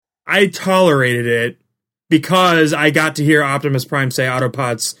I tolerated it because I got to hear Optimus Prime say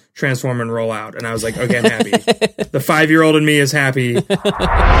Autobots transform and roll out, and I was like, okay, I'm happy. The 5-year-old in me is happy.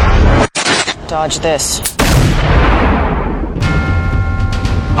 Dodge this.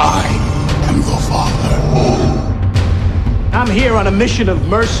 I am the Father. I'm here on a mission of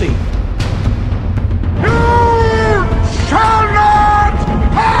mercy. You shall not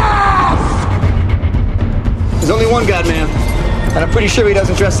pass! There's only one God, man, and I'm pretty sure he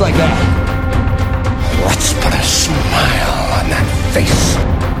doesn't dress like that. Let's put a smile on that face.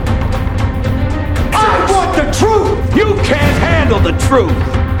 I want the truth! You can't handle the truth!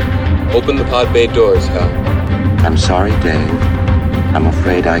 Open the pod bay doors, Hal. I'm sorry, Dave. I'm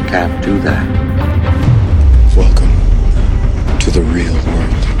afraid I can't do that. Welcome to the real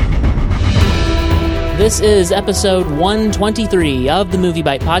world. This is episode 123 of the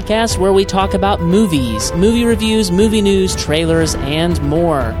MovieByte podcast, where we talk about movies, movie reviews, movie news, trailers, and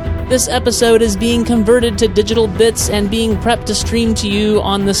more. This episode is being converted to digital bits and being prepped to stream to you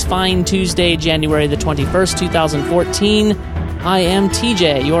on this fine Tuesday, January the 21st, 2014. I am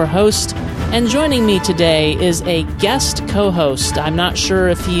TJ, your host, and joining me today is a guest co-host. I'm not sure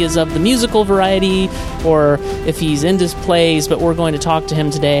if he is of the musical variety or if he's into plays, but we're going to talk to him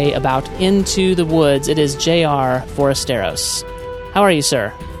today about Into the Woods. It is JR Forasteros. How are you,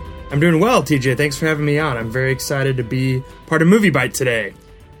 sir? I'm doing well, TJ. Thanks for having me on. I'm very excited to be part of MovieByte today.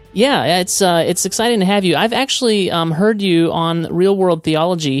 Yeah, it's exciting to have you. I've actually heard you on Real World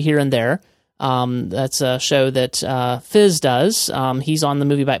Theology here and there. That's a show that Fizz does. He's on the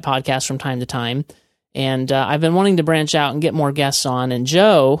MovieByte podcast from time to time. And I've been wanting to branch out and get more guests on. And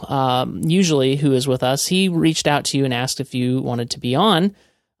Joe, usually who is with us, he reached out to you and asked if you wanted to be on,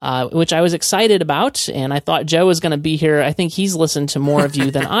 which I was excited about. And I thought Joe was going to be here. I think he's listened to more of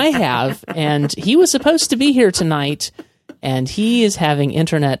you than I have. And he was supposed to be here tonight. And he is having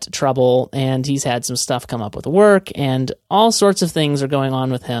internet trouble. And he's had some stuff come up with work. And all sorts of things are going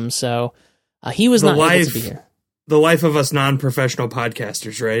on with him. So... he was not able to be here. The life of us non-professional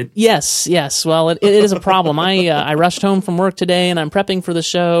podcasters, right? Yes. Well, it is a problem. I rushed home from work today, and I'm prepping for the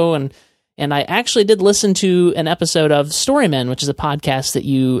show, and I actually did listen to an episode of Storymen, which is a podcast that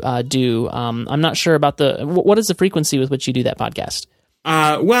you do. I'm not sure about what is the frequency with which you do that podcast?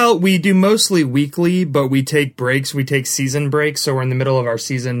 Well, we do mostly weekly, but we take breaks. We take season breaks, so we're in the middle of our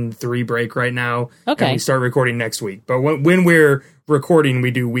season 3 break right now. Okay. And we start recording next week. But when we're recording,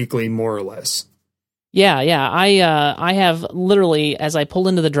 we do weekly, more or less. Yeah. I have literally, as I pulled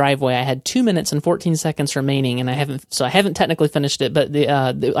into the driveway, I had 2 minutes and 14 seconds remaining, and I haven't technically finished it, but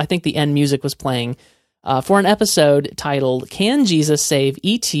I think the end music was playing for an episode titled "Can Jesus Save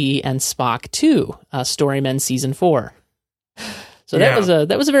E.T. and Spock 2?" Storymen Season 4. So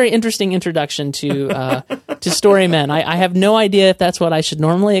that was a very interesting introduction to Storymen. I have no idea if that's what I should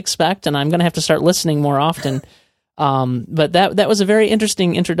normally expect, and I'm going to have to start listening more often. But that was a very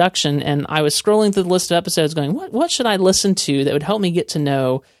interesting introduction, and I was scrolling through the list of episodes going, what should I listen to that would help me get to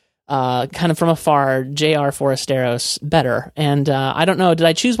know kind of from afar JR Forasteros better? And I don't know, did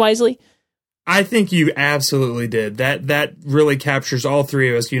I choose wisely? I think you absolutely did. That really captures all three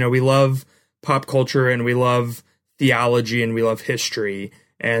of us. You know, we love pop culture, and we love theology, and we love history,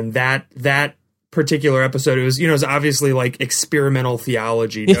 and that particular episode, it was obviously like experimental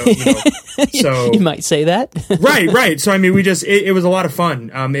theology. So you might say that. right. So I mean, it was a lot of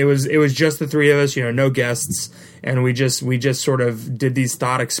fun. It was just the three of us, no guests, and we just sort of did these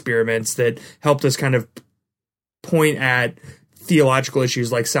thought experiments that helped us kind of point at theological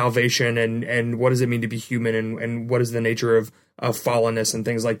issues like salvation and what does it mean to be human, and what is the nature of fallenness and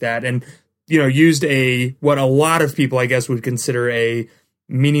things like that, and used what a lot of people, I guess, would consider a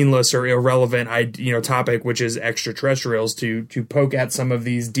meaningless or irrelevant, topic, which is extraterrestrials, to poke at some of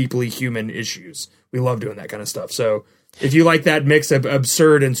these deeply human issues. We love doing that kind of stuff. So if you like that mix of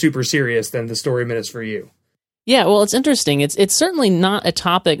absurd and super serious, then the Storyman is for you. Yeah, well, it's interesting. It's certainly not a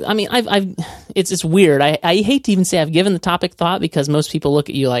topic. I mean, it's weird. I hate to even say I've given the topic thought, because most people look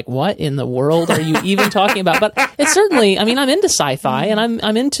at you like, what in the world are you even talking about? But it's certainly, I mean, I'm into sci-fi, and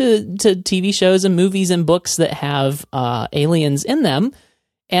I'm into TV shows and movies and books that have aliens in them.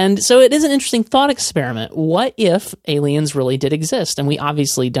 And so it is an interesting thought experiment. What if aliens really did exist? And we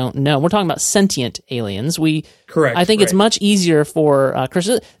obviously don't know. We're talking about sentient aliens. Correct. I think it's much easier for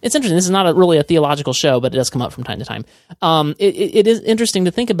Christians. It's interesting. This is not really a theological show, but it does come up from time to time. It is interesting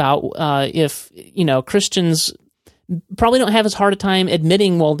to think about if Christians probably don't have as hard a time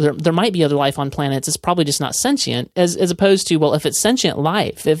admitting, well, there might be other life on planets. It's probably just not sentient, as opposed to, well, if it's sentient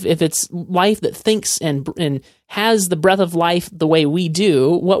life, if it's life that thinks and has the breath of life the way we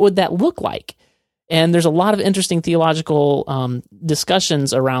do, what would that look like? And there's a lot of interesting theological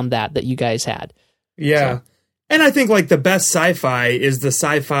discussions around that you guys had. Yeah. So. And I think like the best sci-fi is the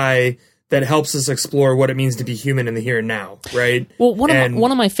sci-fi that helps us explore what it means to be human in the here and now, right? Well, one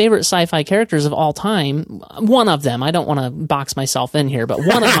of my favorite sci-fi characters of all time, one of them, I don't want to box myself in here, but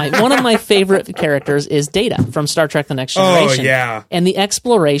one of my favorite characters is Data from Star Trek The Next Generation. Oh, yeah. And the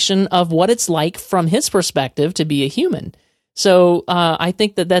exploration of what it's like from his perspective to be a human. So I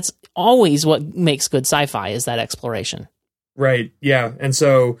think that's always what makes good sci-fi is that exploration. Right, yeah. And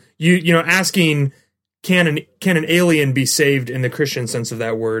so, you know, asking... Can an alien be saved in the Christian sense of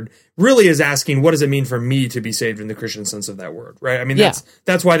that word really is asking, what does it mean for me to be saved in the Christian sense of that word, right? I mean,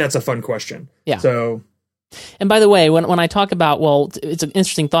 that's why that's a fun question. Yeah. So, and by the way, when I talk about, well, it's an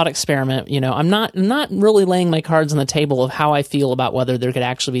interesting thought experiment, you know, I'm not really laying my cards on the table of how I feel about whether there could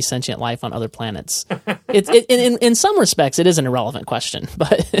actually be sentient life on other planets. In some respects, it is an irrelevant question,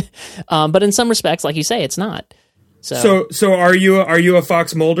 but in some respects, like you say, it's not. So are you a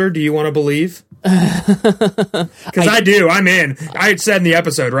Fox Mulder? Do you want to believe? Because I do. I'm in. I said in the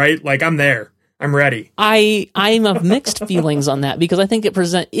episode, right? Like I'm there. I'm ready. I'm of mixed feelings on that because I think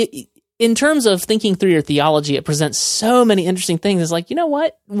it in terms of thinking through your theology, it presents so many interesting things. It's like, you know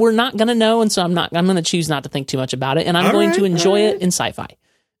what? We're not going to know, and so I'm going to choose not to think too much about it, and I'm going to enjoy it in sci-fi.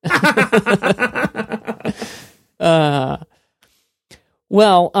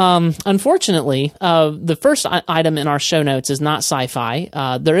 Well, unfortunately, the first item in our show notes is not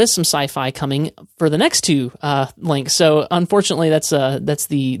sci-fi. There is some sci-fi coming for the next two links. So, unfortunately, that's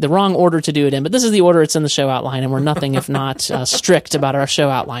the wrong order to do it in. But this is the order it's in the show outline, and we're nothing if not strict about our show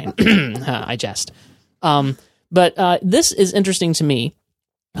outline. I jest. But this is interesting to me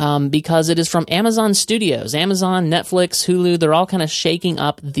because it is from Amazon Studios. Amazon, Netflix, Hulu, they're all kind of shaking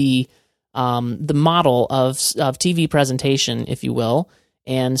up the model of TV presentation, if you will.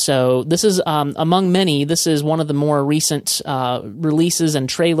 And so this is, among many, this is one of the more recent releases and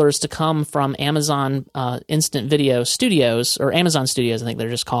trailers to come from Amazon Instant Video Studios, or Amazon Studios, I think they're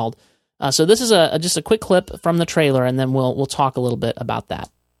just called. So this is just a quick clip from the trailer, and then we'll talk a little bit about that.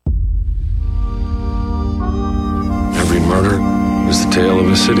 Every murder is the tale of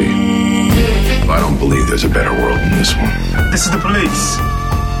a city. I don't believe there's a better world than this one. This is the police.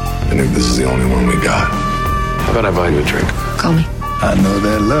 And if this is the only one we got, How about I buy you a drink? Call me. I know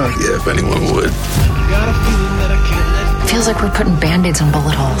that look. Yeah, if anyone would. Feels like we're putting Band-Aids on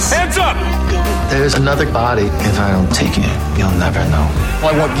bullet holes. Hands up! There's another body. If I don't take it, you'll never know.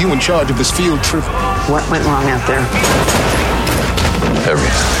 I want you in charge of this field trip. What went wrong out there?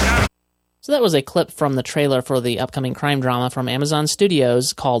 Everything. So that was a clip from the trailer for the upcoming crime drama from Amazon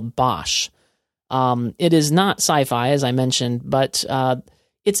Studios called Bosch. It is not sci-fi, as I mentioned, but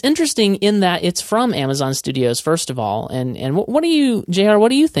it's interesting in that it's from Amazon Studios, first of all. And what do you, JR, what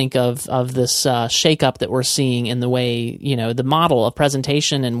do you think of this shakeup that we're seeing in the way, you know, the model of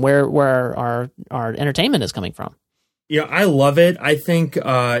presentation and where our entertainment is coming from? Yeah, I love it. I think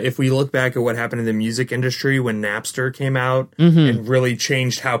if we look back at what happened in the music industry when Napster came out and really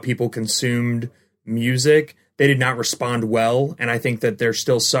changed how people consumed music, they did not respond well. And I think that they're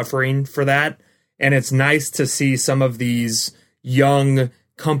still suffering for that. And it's nice to see some of these young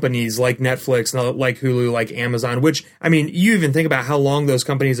companies like Netflix, like Hulu, like Amazon, which, I mean, you even think about how long those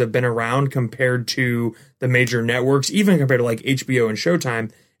companies have been around compared to the major networks, even compared to like HBO and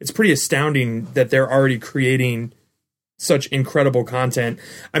Showtime. It's pretty astounding that they're already creating such incredible content.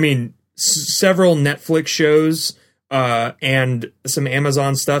 I mean, several Netflix shows and some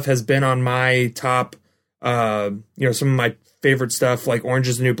Amazon stuff has been on my top, some of my favorite stuff, like Orange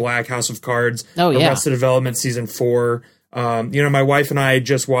is the New Black, House of Cards, Arrested Development Season 4. My wife and I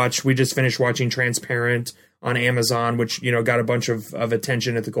we just finished watching Transparent on Amazon, which, got a bunch of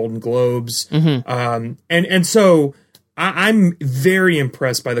attention at the Golden Globes. And so I'm very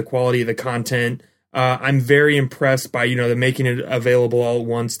impressed by the quality of the content. I'm very impressed by, the making it available all at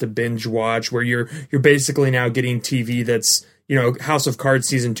once to binge watch, where you're basically now getting TV that's, House of Cards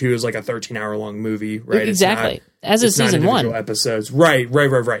Season 2 is like a 13-hour long movie, right? Exactly. As is Season 1. Episodes. Right.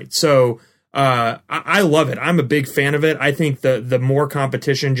 So, I love it. I'm a big fan of it. I think the more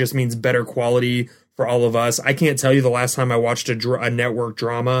competition just means better quality for all of us. I can't tell you the last time I watched a network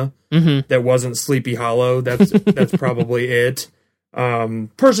drama that wasn't Sleepy Hollow. That's probably it.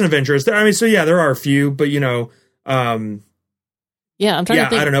 Person of interest. I mean, so yeah, there are a few, but I'm trying to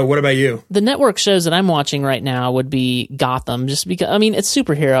think. I don't know. What about you? The network shows that I'm watching right now would be Gotham, just because, it's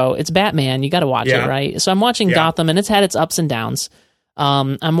superhero, it's Batman, you got to watch it, right? So I'm watching Gotham, and it's had its ups and downs.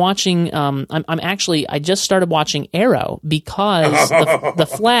 I'm watching. I just started watching Arrow because the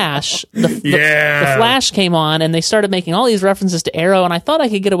Flash, the Flash came on, and they started making all these references to Arrow, and I thought I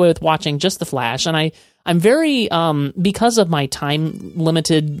could get away with watching just the Flash, and I'm very because of my time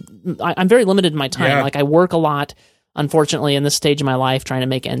limited. I'm very limited in my time. Yeah. Like I work a lot. Unfortunately, in this stage of my life, trying to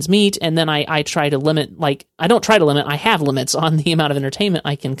make ends meet, and then I try to limit. Like I don't try to limit. I have limits on the amount of entertainment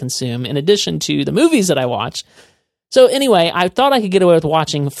I can consume, in addition to the movies that I watch. So anyway, I thought I could get away with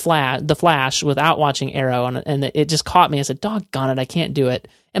watching The Flash without watching Arrow, and it just caught me. I said, "Doggone it, I can't do it."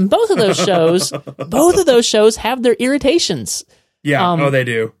 And both of those shows have their irritations. Yeah, they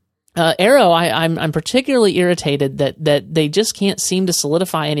do. Arrow, I'm particularly irritated that they just can't seem to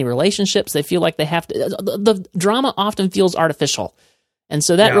solidify any relationships. They feel like they have to. The drama often feels artificial, and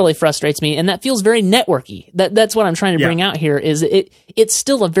so that really frustrates me. And that feels very networky. That's what I'm trying to bring out here. Is it's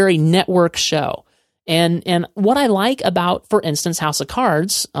still a very network show. And what I like about, for instance, House of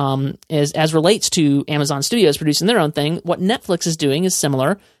Cards, is as relates to Amazon Studios producing their own thing. What Netflix is doing is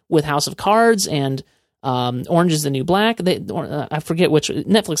similar with House of Cards and Orange is the New Black. I forget which.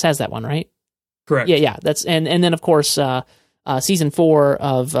 Netflix has that one, right? Correct. Yeah. That's and then of course season 4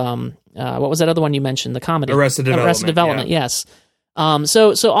 of what was that other one you mentioned? The comedy Arrested Development. Yes.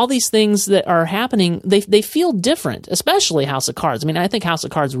 So all these things that are happening, they feel different, especially House of Cards. I mean, I think House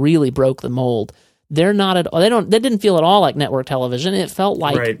of Cards really broke the mold. They're not at all. They didn't feel at all like network television. It felt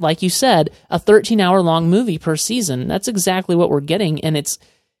like, like you said, a 13-hour long movie per season. That's exactly what we're getting, and it's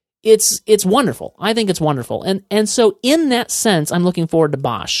wonderful. I think it's wonderful, and so in that sense, I'm looking forward to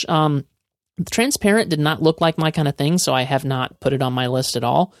Bosch. Transparent did not look like my kind of thing, so I have not put it on my list at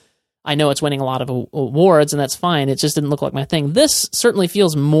all. I know it's winning a lot of awards, and that's fine. It just didn't look like my thing. This certainly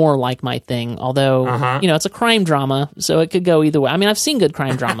feels more like my thing, although, it's a crime drama, so it could go either way. I mean, I've seen good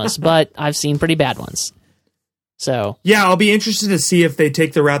crime dramas, but I've seen pretty bad ones. So yeah, I'll be interested to see if they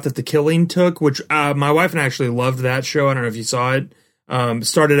take the route that The Killing took, which my wife and I actually loved that show. I don't know if you saw it.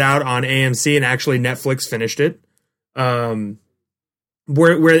 Started out on AMC, and actually Netflix finished it. Where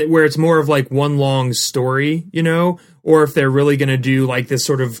it's more of like one long story, or if they're really going to do like this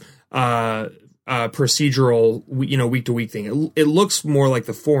sort of procedural, week to week thing. It looks more like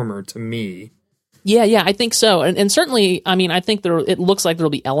the former to me. Yeah, I think so. And certainly, I mean, I think it looks like there'll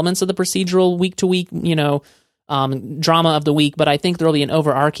be elements of the procedural week to week, drama of the week, but I think there'll be an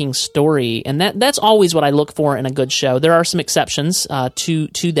overarching story. And that's always what I look for in a good show. There are some exceptions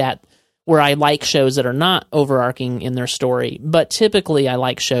to that, where I like shows that are not overarching in their story, but typically I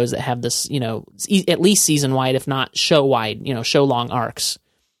like shows that have this, at least season wide, if not show wide, show long arcs.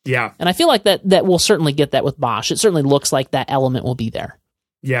 Yeah. And I feel like that we'll certainly get that with Bosch. It certainly looks like that element will be there.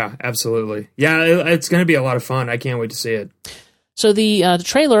 Yeah, absolutely. Yeah, it's going to be a lot of fun. I can't wait to see it. So the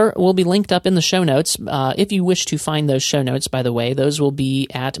trailer will be linked up in the show notes. If you wish to find those show notes, by the way, those will be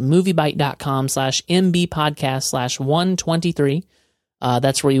at moviebyte.com/mbpodcast/123.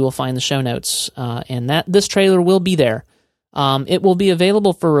 That's where you will find the show notes. And this trailer will be there. It will be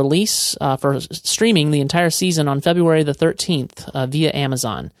available for release, for streaming the entire season on February the 13th via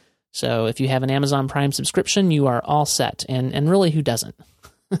Amazon. So if you have an Amazon Prime subscription, you are all set. And really, who doesn't?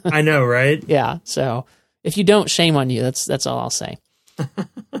 I know, right? Yeah. So if you don't, shame on you. That's all I'll say.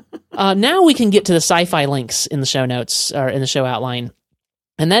 Now we can get to the sci-fi links in the show notes, or in the show outline.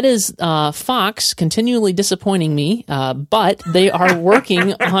 And that is Fox continually disappointing me, but they are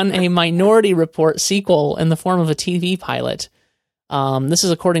working on a Minority Report sequel in the form of a TV pilot. This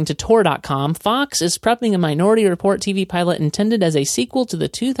is according to Tor.com. Fox is prepping a Minority Report TV pilot intended as a sequel to the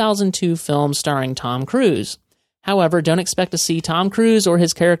 2002 film starring Tom Cruise. However, don't expect to see Tom Cruise or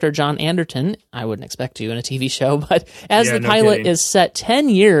his character John Anderton. I wouldn't expect to in a TV show, but the pilot is set 10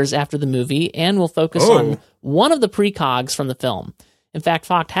 years after the movie and will focus on one of the precogs from the film. In fact,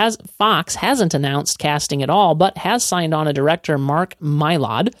 Fox hasn't announced casting at all, but has signed on a director, Mark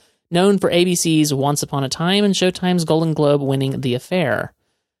Mylod, known for ABC's Once Upon a Time and Showtime's Golden Globe winning The Affair.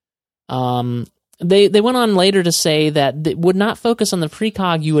 They went on later to say that it would not focus on the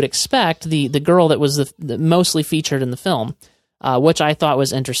precog you would expect, the girl that was the mostly featured in the film, which I thought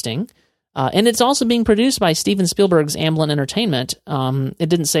was interesting. And it's also being produced by Steven Spielberg's Amblin Entertainment. It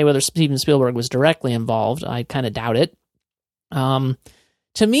didn't say whether Steven Spielberg was directly involved. I kind of doubt it. To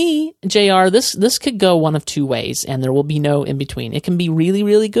me, JR, this could go one of two ways, and there will be no in between. It can be really,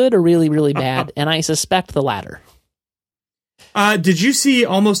 really good or really, really bad, and I suspect the latter. Did you see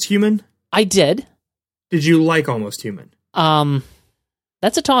Almost Human? I did. Did you like Almost Human?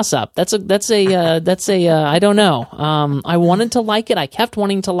 That's a toss-up. That's a I don't know. I wanted to like it. I kept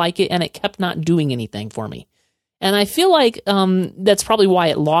wanting to like it, and it kept not doing anything for me. And I feel like that's probably why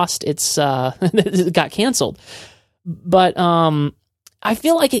it lost its it got canceled. But I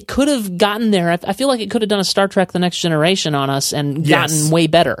feel like it could have gotten there. I feel like it could have done a Star Trek: The Next Generation on us and gotten way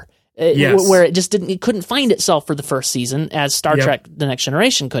better. Where it just it couldn't find itself for the first season, as Star Trek: The Next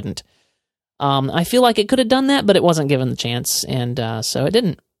Generation couldn't. I feel like it could have done that, but it wasn't given the chance, and so it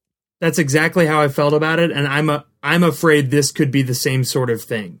didn't. That's exactly how I felt about it, and I'm afraid this could be the same sort of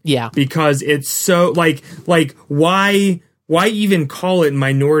thing. Yeah, because it's so like why even call it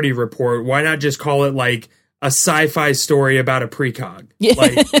Minority Report? Why not just call it like a sci-fi story about a precog? Yeah,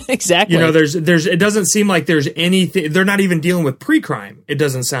 like, exactly. You know, there's it doesn't seem like there's anything. They're not even dealing with pre-crime. It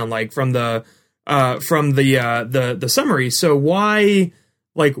doesn't sound like from the summary. So why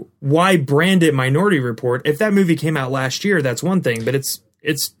brand it Minority Report? If that movie came out last year, that's one thing, but it's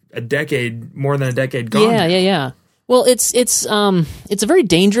more than a decade gone. Yeah. Well, it's a very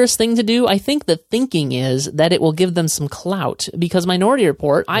dangerous thing to do. I think the thinking is that it will give them some clout, because Minority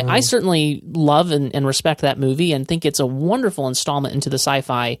Report, I certainly love and respect that movie and think it's a wonderful installment into the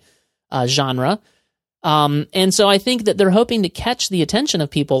sci-fi genre. And so I think that they're hoping to catch the attention of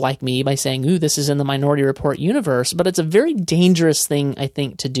people like me by saying, ooh, this is in the Minority Report universe. But it's a very dangerous thing, I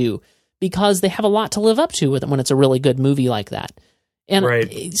think, to do, because they have a lot to live up to with it when it's a really good movie like that. And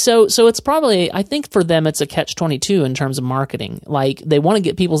so it's probably, I think for them, it's a catch-22 in terms of marketing. Like, they want to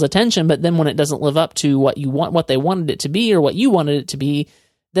get people's attention, but then when it doesn't live up to what they wanted it to be or what you wanted it to be,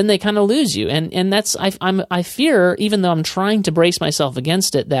 then they kind of lose you. And that's, I fear, even though I'm trying to brace myself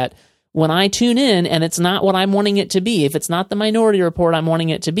against it, that when I tune in and it's not what I'm wanting it to be, if it's not the Minority Report I'm wanting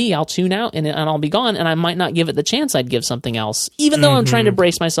it to be, I'll tune out and I'll be gone, and I might not give it the chance I'd give something else, even though I'm trying to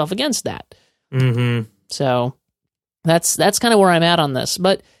brace myself against that. Mm-hmm. So that's kind of where I'm at on this.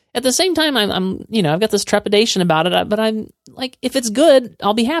 But at the same time, I'm I've got this trepidation about it, but I'm like, if it's good,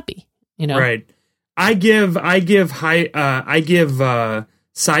 I'll be happy. Right. I give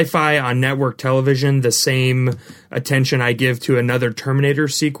sci-fi on network television the same attention I give to another Terminator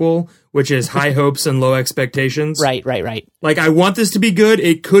sequel, which is high hopes and low expectations. Right. Like, I want this to be good.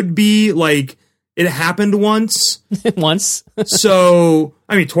 It could be like, it happened once. Once. So,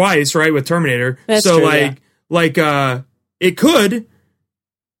 I mean, twice, right, with Terminator. That's so true, it could.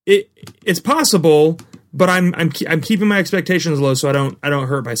 It's possible, but I'm keeping my expectations low so I don't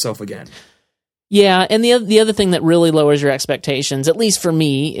hurt myself again. Yeah, and the other thing that really lowers your expectations, at least for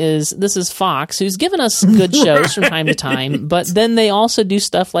me, is this is Fox, who's given us good shows from time to time, but then they also do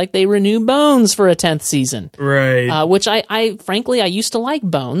stuff like they renew Bones for a 10th season. Right. Which I frankly, I used to like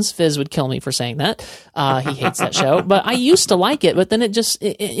Bones. Fizz would kill me for saying that. He hates that show. But I used to like it, but then it just...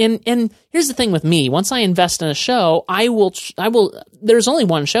 And here's the thing with me. Once I invest in a show, I will... There's only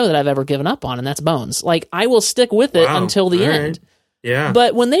one show that I've ever given up on, and that's Bones. Like, I will stick with it until the end. Right. Yeah.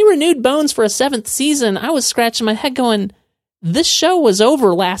 But when they renewed Bones for a 7th season, I was scratching my head going, this show was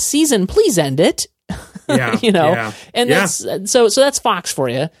over last season. Please end it. Yeah. Yeah. And that's so that's Fox for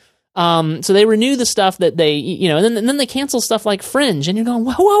you. So they renew the stuff that they, and then they cancel stuff like Fringe, and you're going,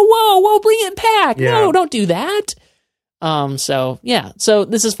 whoa, bring it back. Yeah. No, don't do that. So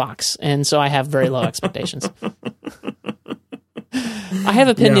this is Fox. And so I have very low expectations. I have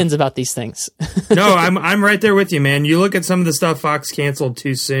opinions about these things. No, I'm right there with you, man. You look at some of the stuff Fox canceled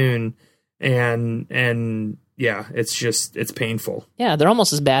too soon, and yeah, it's painful. Yeah, they're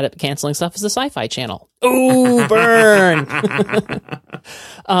almost as bad at canceling stuff as the Sci-Fi Channel. Ooh, burn!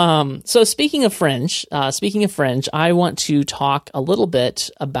 So speaking of Fringe, I want to talk a little bit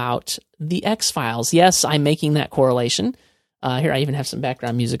about the X-Files. Yes, I'm making that correlation. Here, I even have some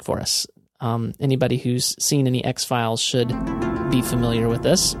background music for us. Anybody who's seen any X-Files should be familiar with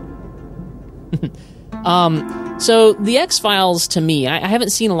this. So the X-Files, to me, I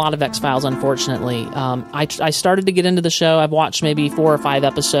haven't seen a lot of X-Files, unfortunately. I started to get into the show. I've watched maybe 4 or 5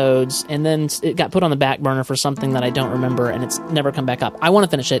 episodes, and then it got put on the back burner for something that I don't remember, and it's never come back up. I want to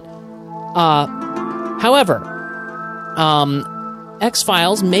finish it. However,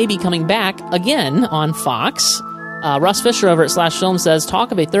 X-Files may be coming back again on Fox. Russ Fisher over at Slash Film says,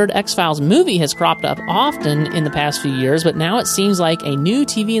 talk of a third X-Files movie has cropped up often in the past few years, but now it seems like a new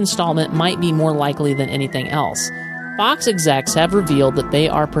TV installment might be more likely than anything else. Fox execs have revealed that they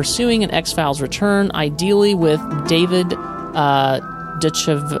are pursuing an X-Files return, ideally with David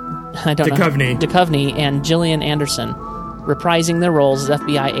Duchovny and Gillian Anderson, reprising their roles as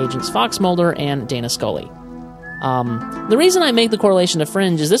FBI agents Fox Mulder and Dana Scully. The reason I make the correlation to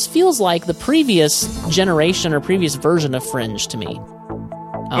Fringe is this feels like the previous generation or previous version of Fringe to me.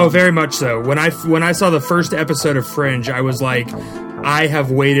 Very much so. When I saw the first episode of Fringe, I was like, I have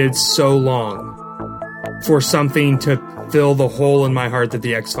waited so long for something to fill the hole in my heart that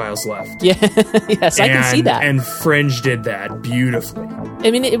the X-Files left. Yeah, yes, I can see that. And Fringe did that beautifully.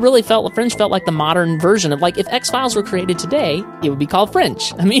 I mean, Fringe felt like the modern version of, like, if X-Files were created today, it would be called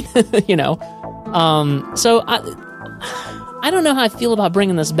Fringe. I mean, you know. So I don't know how I feel about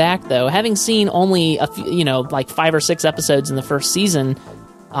bringing this back, though. Having seen only a few, you know, like 5 or 6 episodes in the first season,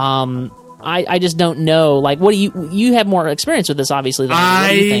 I just don't know. Like, what do you have more experience with this, obviously, than me. What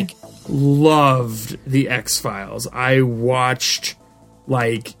do you think? Loved the X-Files. I watched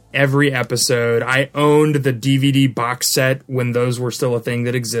like every episode. I owned the DVD box set when those were still a thing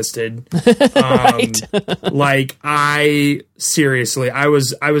that existed. Right. Like I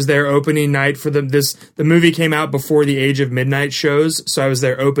was there opening night for the movie came out before the age of midnight shows, so I was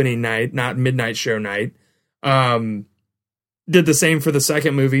there opening night, not midnight show night. Did the same for the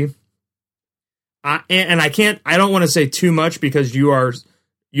second movie. I don't want to say too much because you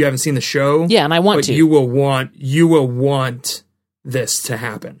haven't seen the show. Yeah, and I want to. You will want this to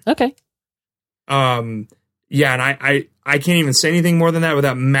happen. Okay. Yeah, and I can't even say anything more than that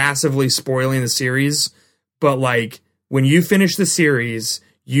without massively spoiling the series. But like when you finish the series,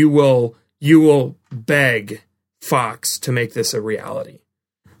 you will beg Fox to make this a reality.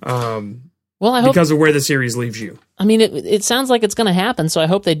 Well, I hope, because of where the series leaves you. I mean, it sounds like it's going to happen, so I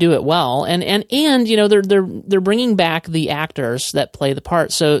hope they do it well. And you know, they're bringing back the actors that play the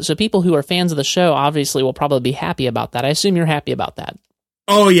part. So people who are fans of the show obviously will probably be happy about that. I assume you're happy about that.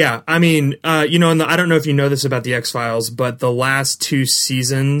 Oh yeah, I mean, you know, I don't know if you know this about the X-Files, but the last 2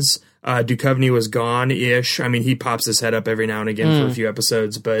 seasons, Duchovny was gone-ish. I mean, he pops his head up every now and again for a few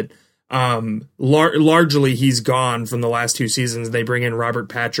episodes, but largely he's gone from the last 2 seasons. They bring in Robert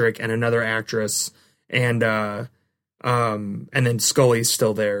Patrick and another actress, and then Scully's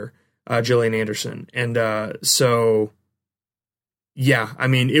still there, Gillian Anderson, and so yeah, I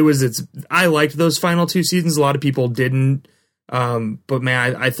mean, I liked those final 2 seasons. A lot of people didn't, but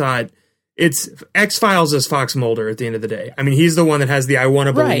man, I thought it's X-Files as Fox Mulder at the end of the day. I mean, he's the one that has the "I Want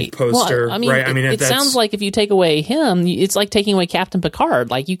to Believe" poster, well, I mean, right? I mean, it sounds like if you take away him, it's like taking away Captain Picard.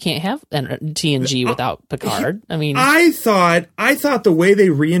 Like you can't have TNG without Picard. I mean, I thought the way they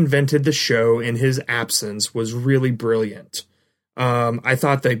reinvented the show in his absence was really brilliant. I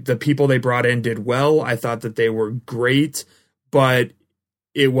thought that the people they brought in did well. I thought that they were great, but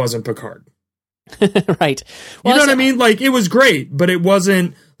it wasn't Picard. Right. Well, you know what I mean? Like, it was great, but it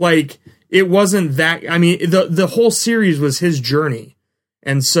wasn't that. I mean, the whole series was his journey.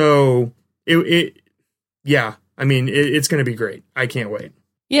 And so yeah, I mean, it's going to be great. I can't wait.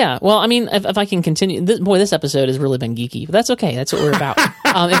 Yeah. Well, I mean, if I can continue, this episode has really been geeky, but that's okay. That's what we're about.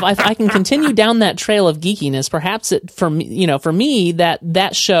 If I can continue down that trail of geekiness, perhaps for me,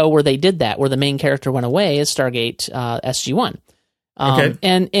 that show where they did that, where the main character went away, is Stargate SG-1.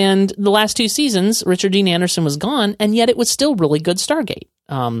 Okay. And the last 2 seasons, Richard Dean Anderson was gone, and yet it was still really good Stargate.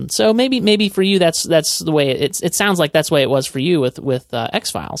 So maybe for you, that's the way it sounds like that's the way it was for you with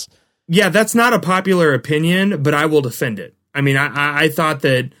X-Files. Yeah, that's not a popular opinion, but I will defend it. I mean, I thought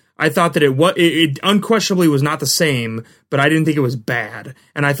that it unquestionably was not the same, but I didn't think it was bad.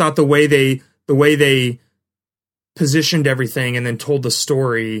 And I thought the way they positioned everything and then told the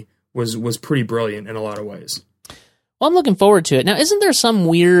story was pretty brilliant in a lot of ways. Well, I'm looking forward to it. Now, isn't there some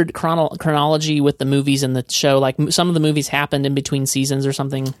weird chronology with the movies and the show? Like some of the movies happened in between seasons or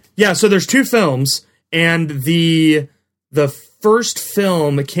something? Yeah, so there's 2 films, and the first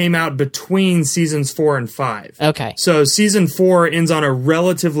film came out between seasons 4 and 5. Okay. So season 4 ends on a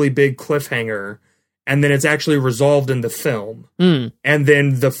relatively big cliffhanger, and then it's actually resolved in the film. Mm. And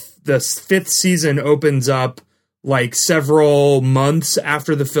then the 5th season opens up like several months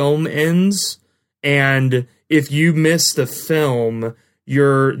after the film ends, and if you miss the film,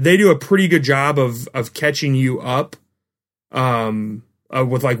 they do a pretty good job of catching you up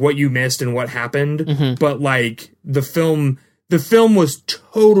with like what you missed and what happened. Mm-hmm. But like the film was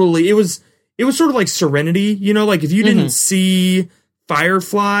totally, it was sort of like Serenity, you know, like if you didn't see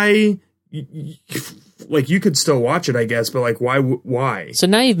Firefly, like you could still watch it, I guess, but like why? So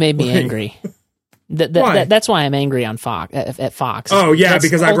now you've made me angry. Why? That's why I'm angry on Fox at Fox. Oh yeah,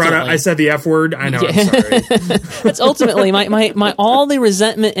 because I said the F word. I know. Yeah. I'm sorry. That's ultimately my all the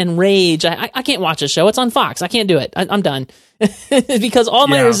resentment and rage. I can't watch a show. It's on Fox. I can't do it. I'm done because all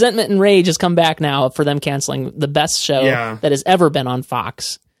my resentment and rage has come back now for them canceling the best show that has ever been on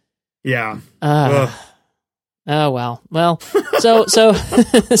Fox. Yeah. Oh well. So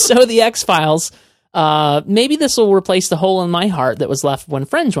the X-Files. Maybe this will replace the hole in my heart that was left when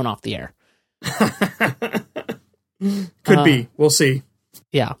Fringe went off the air. Could be. We'll see.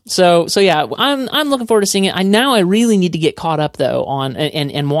 Yeah. So yeah, I'm looking forward to seeing it. I really need to get caught up though on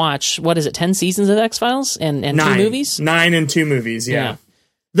and watch, what is it, 10 seasons of X-Files and 2 movies? 9 and 2 movies, yeah.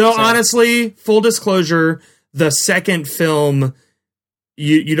 Though honestly, full disclosure, the second film,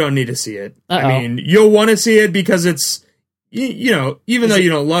 you don't need to see it. Uh-oh. I mean, you'll want to see it because it's, you know, even though you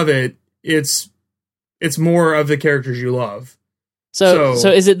don't love it, it's more of the characters you love. So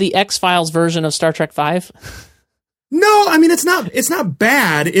is it the X-Files version of Star Trek 5? No, I mean, it's not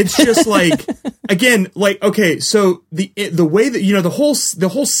bad. It's just like, again, like, okay, so the way that, you know, the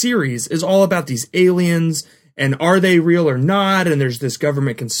whole series is all about these aliens and are they real or not? And there's this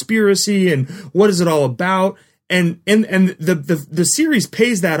government conspiracy and what is it all about? And the series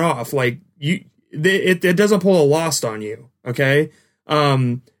pays that off. Like it doesn't pull a Lost on you. Okay.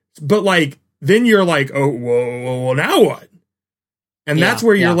 But like, then you're like, oh, well, now what? And that's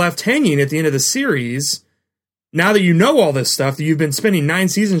where you're left hanging at the end of the series. Now that you know all this stuff that you've been spending 9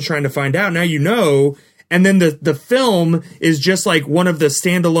 seasons trying to find out, now you know, and then the film is just like one of the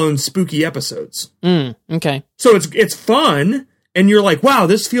standalone spooky episodes. Okay. So it's fun, and you're like, wow,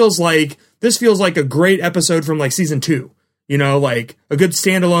 this feels like a great episode from like season 2. You know, like a good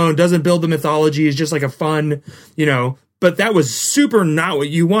standalone, doesn't build the mythology, is just like a fun, you know. But that was super not what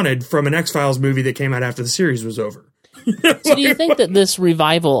you wanted from an X-Files movie that came out after the series was over. So do you think that this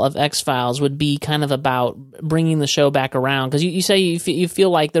revival of X-Files would be kind of about bringing the show back around? Because you say you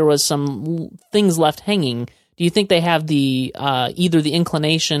feel like there was some things left hanging. Do you think they have the either the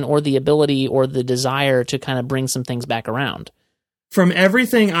inclination or the ability or the desire to kind of bring some things back around? From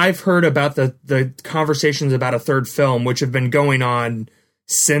everything I've heard about the conversations about a third film, which have been going on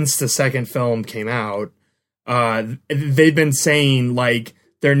since the second film came out, they've been saying like,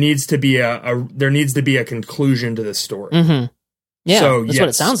 there needs to be a conclusion to this story. Mm-hmm. Yeah, so, that's what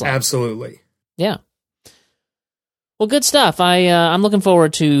it sounds like. Absolutely. Yeah. Well, good stuff. I'm looking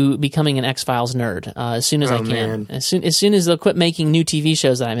forward to becoming an X-Files nerd as soon as I can. Man. As soon as they'll quit making new TV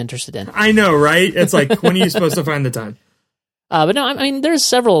shows that I'm interested in. I know, right? It's like, when are you supposed to find the time? But no, I mean, there's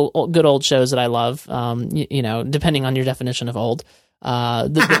several good old shows that I love. You know, depending on your definition of old. I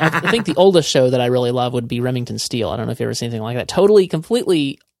think the oldest show that I really love would be Remington Steele. I don't know if you ever seen anything like that. Totally,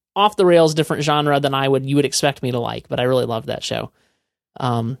 completely off the rails, different genre than you would expect me to like, but I really loved that show.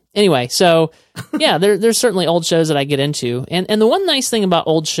 Anyway, so yeah, there's certainly old shows that I get into, and the one nice thing about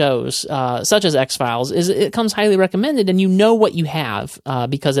old shows, such as X-Files, is it comes highly recommended, and you know what you have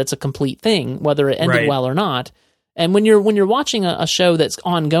because it's a complete thing, whether it ended well or not. And when you're watching a show that's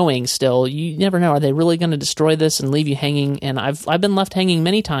ongoing still, you never know, are they really going to destroy this and leave you hanging? And I've been left hanging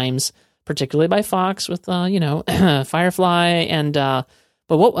many times, particularly by Fox with Firefly and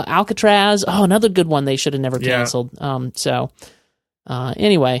but what Alcatraz? Oh, another good one they should have never canceled.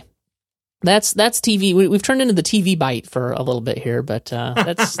 Anyway, that's TV. We've turned into the MovieByte for a little bit here, but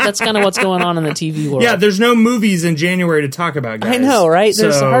that's kind of what's going on in the TV world. Yeah, there's no movies in January to talk about, guys. I know, right?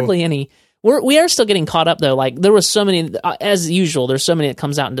 There's hardly any. We are still getting caught up, though. Like, there was so many, as usual, there's so many that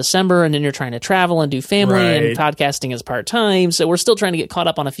comes out in December, and then you're trying to travel and do family, and podcasting is part-time, so we're still trying to get caught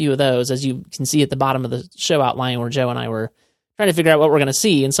up on a few of those, as you can see at the bottom of the show outline where Joe and I were trying to figure out what we're going to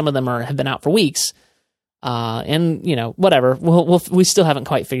see, and some of them have been out for weeks. And, you know, whatever. We still haven't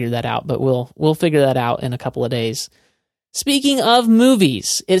quite figured that out, but we'll figure that out in a couple of days. Speaking of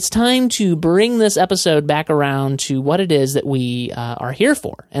movies, it's time to bring this episode back around to what it is that we are here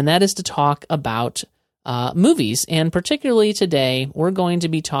for, and that is to talk about movies. And particularly today, we're going to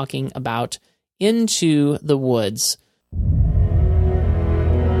be talking about Into the Woods.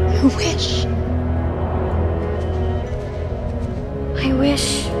 I wish. I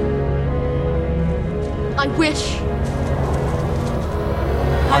wish. I wish.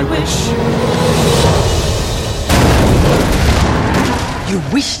 I wish. You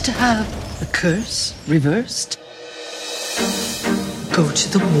wish to have the curse reversed? Go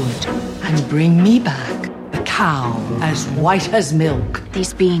to the wood and bring me back a cow as white as milk.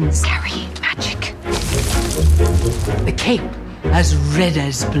 These beans carry magic. The cape as red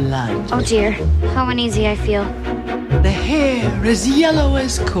as blood. Oh dear, how uneasy I feel. The hair as yellow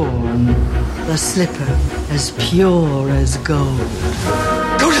as corn. The slipper as pure as gold.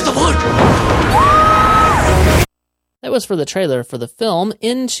 Go to the wood! That was for the trailer for the film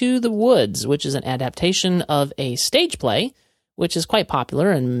Into the Woods, which is an adaptation of a stage play, which is quite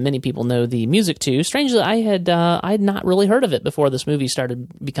popular, and many people know the music to. Strangely, I had not really heard of it before this movie started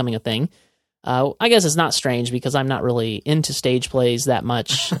becoming a thing. I guess it's not strange because I'm not really into stage plays that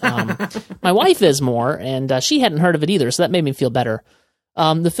much. My wife is more, and she hadn't heard of it either, so that made me feel better.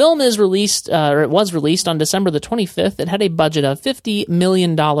 The film is released, or it was released on December the 25th. It had a budget of $50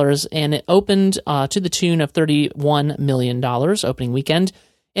 million, and it opened to the tune of $31 million opening weekend.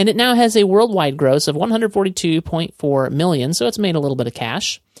 And it now has a worldwide gross of $142.4 million, so it's made a little bit of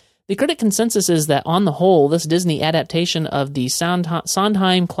cash. The critic consensus is that, on the whole, this Disney adaptation of the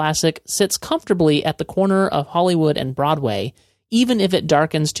Sondheim classic sits comfortably at the corner of Hollywood and Broadway, even if it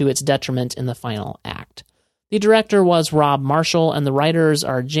darkens to its detriment in the final act. The director was Rob Marshall, and the writers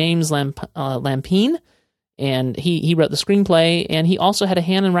are James Lapine, and he wrote the screenplay, and he also had a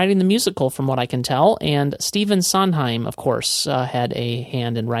hand in writing the musical, from what I can tell, and Stephen Sondheim, of course, had a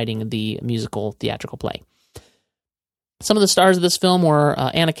hand in writing the musical theatrical play. Some of the stars of this film were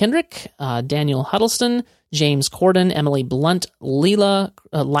Anna Kendrick, Daniel Huddleston, James Corden, Emily Blunt, Lila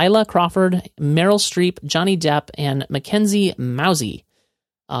Crawford, Meryl Streep, Johnny Depp, and Mackenzie Mousey.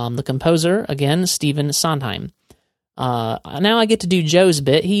 The composer, again, Stephen Sondheim. Now I get to do Joe's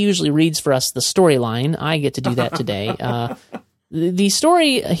bit. He usually reads for us the storyline. I get to do that today. The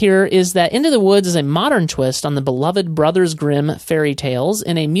story here is that Into the Woods is a modern twist on the beloved Brothers Grimm fairy tales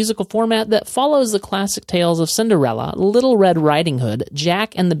in a musical format that follows the classic tales of Cinderella, Little Red Riding Hood,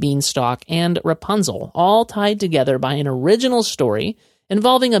 Jack and the Beanstalk, and Rapunzel, all tied together by an original story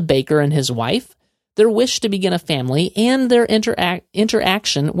involving a baker and his wife, their wish to begin a family, and their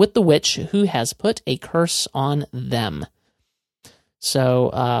interaction with the witch who has put a curse on them.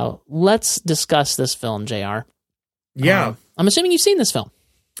 So let's discuss this film, JR. Yeah. I'm assuming you've seen this film.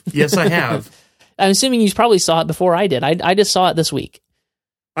 Yes, I have. I'm assuming you probably saw it before I did. I just saw it this week.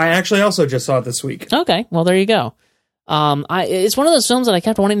 I actually also just saw it this week. Okay, well, there you go. It's one of those films that I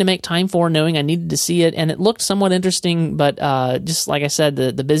kept wanting to make time for, knowing I needed to see it, and it looked somewhat interesting, but just like I said,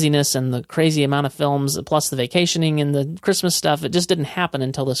 the busyness and the crazy amount of films, plus the vacationing and the Christmas stuff, it just didn't happen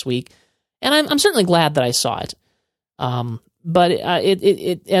until this week. And I'm certainly glad that I saw it. But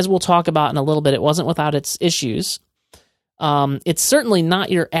it as we'll talk about in a little bit, it wasn't without its issues. It's certainly not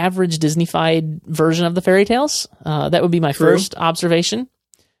your average Disney-fied version of the fairy tales. That would be my first observation.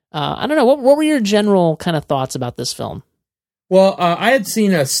 I don't know. What were your general kind of thoughts about this film? Well, I had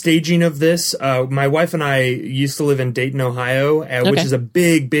seen a staging of this. My wife and I used to live in Dayton, Ohio, which is a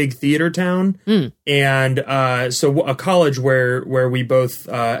big, big theater town. And so a college where we both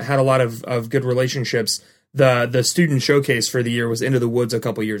had a lot of good relationships. The student showcase for the year was Into the Woods a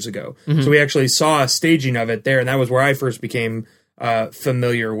couple years ago. So we actually saw a staging of it there, and that was where I first became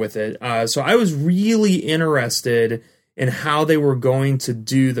familiar with it. So I was really interested in how they were going to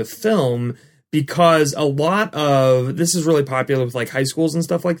do the film, because a lot of this is really popular with like high schools and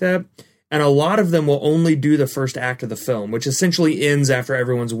stuff like that, and a lot of them will only do the first act of the film, which essentially ends after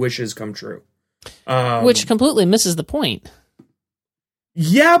everyone's wishes come true. Which completely misses the point.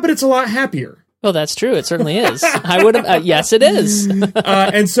 Yeah, but it's a lot happier. Well, that's true. It certainly is. I would have. Yes, it is.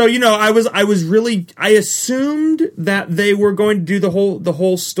 And so, I assumed that they were going to do the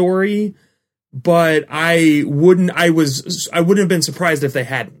whole story, but I wouldn't have been surprised if they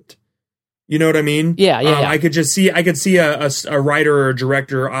hadn't. You know what I mean? Yeah. I could see a writer or a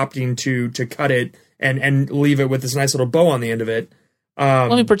director opting to cut it and leave it with this nice little bow on the end of it.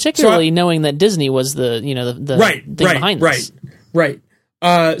 Particularly knowing that Disney was the thing behind this. Right.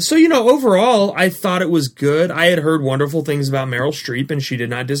 So, overall, I thought it was good. I had heard wonderful things about Meryl Streep, and she did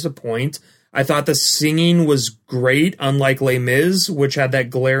not disappoint. I thought the singing was great, unlike Les Mis, which had that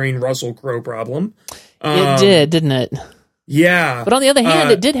glaring Russell Crowe problem. It did, didn't it? Yeah. But on the other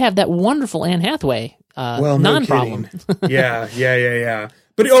hand, it did have that wonderful Anne Hathaway non-problem. No yeah.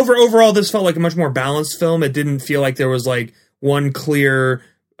 But overall, this felt like a much more balanced film. It didn't feel like there was like one clear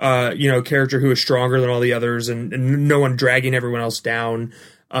character who was stronger than all the others, and no one dragging everyone else down.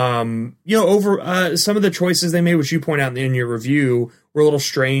 Some of the choices they made, which you point out in your review, were a little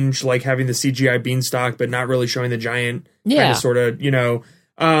strange, like having the CGI beanstalk, but not really showing the giant. Yeah. Kind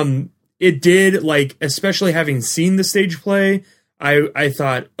of, it did, like, especially having seen the stage play, I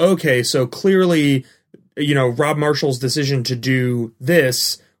thought, okay, so clearly, Rob Marshall's decision to do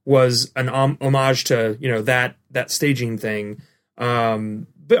this was an homage to, that staging thing.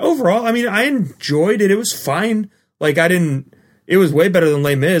 But overall, I mean, I enjoyed it. It was fine. Like, it was way better than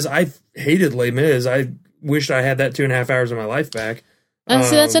Les Mis. I hated Les Mis. I wished I had that 2.5 hours of my life back.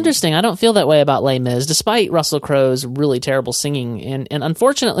 See, that's interesting. I don't feel that way about Les Mis, despite Russell Crowe's really terrible singing. And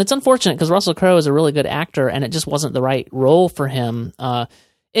it's unfortunate because Russell Crowe is a really good actor, and it just wasn't the right role for him.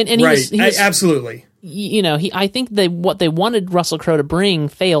 He was absolutely. I think what they wanted Russell Crowe to bring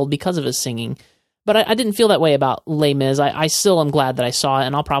failed because of his singing. But I didn't feel that way about Les Mis. I still am glad that I saw it,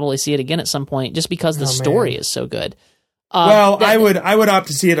 and I'll probably see it again at some point, just because the story is so good. I would opt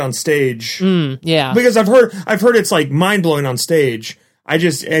to see it on stage. Yeah, because I've heard it's like mind blowing on stage.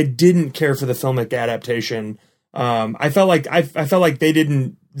 I didn't care for the filmic adaptation. I felt like they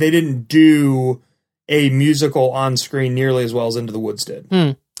didn't do a musical on screen nearly as well as Into the Woods did.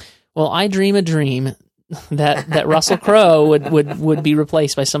 Well, I dream a dream that Russell Crowe would be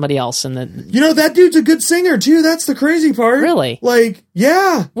replaced by somebody else, and that that dude's a good singer too. That's the crazy part. Really? Like,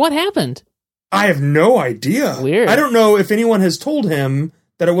 yeah. What happened? I have no idea. Weird. I don't know if anyone has told him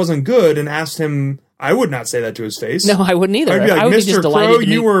that it wasn't good and asked him. I would not say that to his face. No, I wouldn't either. I'd be like, I would Mr. be just delighted Crowe, to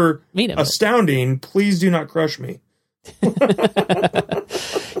you were meet him. astounding. Please do not crush me.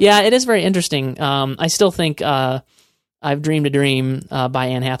 Yeah, it is very interesting. I still think I've Dreamed a Dream by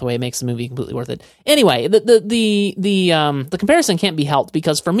Anne Hathaway makes the movie completely worth it. Anyway, the comparison can't be helped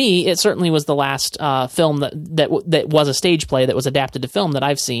because for me, it certainly was the last film that was a stage play that was adapted to film that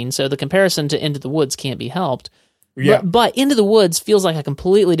I've seen. So the comparison to Into the Woods can't be helped. Yeah. But Into the Woods feels like a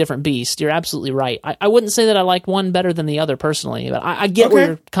completely different beast. You're absolutely right. I wouldn't say that I like one better than the other personally, but I get where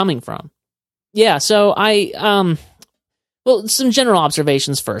you're coming from. Yeah, so well, some general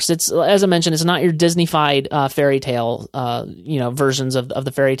observations first. It's, as I mentioned, it's not your Disney-fied fairy tale, versions of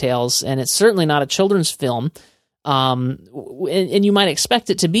the fairy tales, and it's certainly not a children's film. And you might expect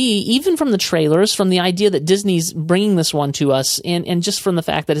it to be, even from the trailers, from the idea that Disney's bringing this one to us, and just from the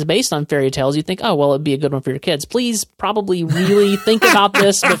fact that it's based on fairy tales, you think, oh, well, it'd be a good one for your kids. Please probably really think about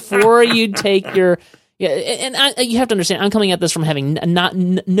this before you take your... Yeah, and you have to understand, I'm coming at this from having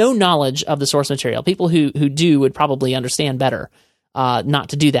no knowledge of the source material. People who do would probably understand better not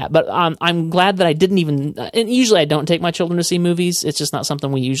to do that. But I'm glad that I didn't even... And usually I don't take my children to see movies. It's just not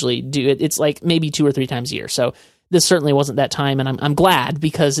something we usually do. It's like maybe 2 or 3 times a year. So this certainly wasn't that time, and I'm glad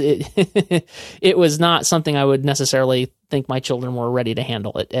because it it was not something I would necessarily think my children were ready to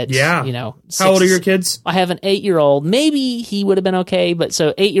handle. Yeah. 6, how old are your kids? I have an 8-year-old. Maybe he would have been okay, but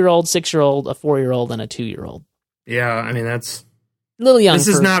so 8-year-old, 6-year-old, a 4-year-old, and a 2-year-old. Yeah, I mean that's a little young. This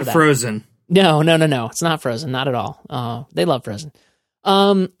is not Frozen. No, it's not Frozen, not at all. They love Frozen.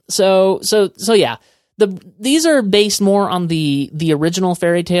 So yeah. These are based more on the original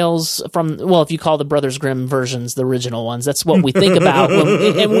fairy tales from, well, if you call the Brothers Grimm versions the original ones, that's what we think about.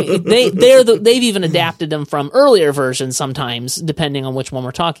 They've even adapted them from earlier versions sometimes, depending on which one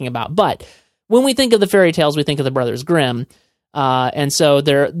we're talking about. But when we think of the fairy tales, we think of the Brothers Grimm. And so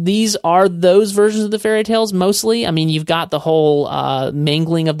these are those versions of the fairy tales mostly. I mean, you've got the whole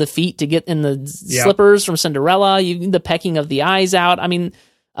mangling of the feet to get in the slippers from Cinderella, the pecking of the eyes out. I mean...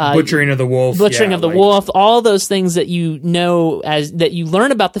 butchering of the wolf, wolf, all those things that you know as that you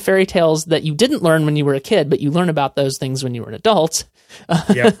learn about the fairy tales that you didn't learn when you were a kid, but you learn about those things when you were an adult.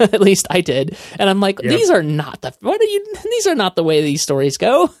 At least I did, and I'm like, these are not the way these stories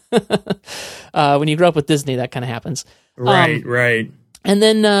go. When you grow up with Disney, that kind of happens, right. And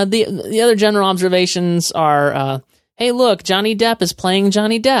then the other general observations are. Hey, look, Johnny Depp is playing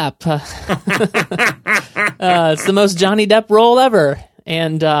Johnny Depp. It's the most Johnny Depp role ever.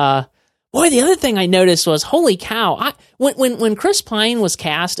 And boy, the other thing I noticed was, holy cow! When Chris Pine was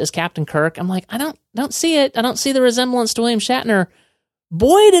cast as Captain Kirk, I'm like, I don't see it. I don't see the resemblance to William Shatner.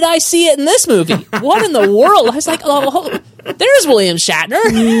 Boy, did I see it in this movie! What in the world? I was like, oh, there's William Shatner.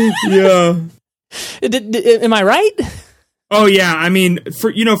 Yeah. Am I right? Oh yeah. I mean,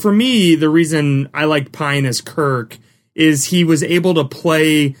 for me, the reason I like Pine as Kirk is he was able to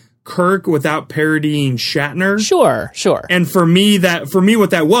play Kirk without parodying Shatner. Sure. And for me, what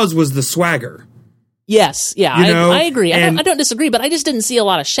that was the swagger. Yes, yeah, I agree. I don't disagree, but I just didn't see a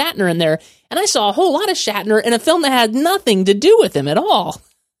lot of Shatner in there, and I saw a whole lot of Shatner in a film that had nothing to do with him at all.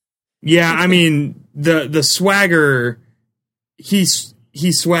 Yeah, I mean the swagger. He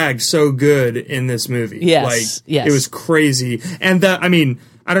swagged so good in this movie. Yes. It was crazy. And I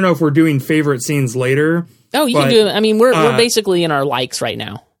don't know if we're doing favorite scenes later. Oh, you can do it. I mean, we're basically in our likes right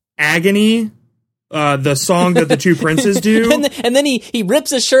now. Agony, the song that the two princes do. and then he rips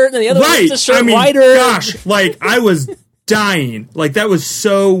his shirt, and the other rips his shirt wider. Gosh, I was dying. That was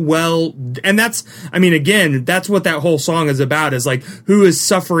so well. And that's what that whole song is about, is who is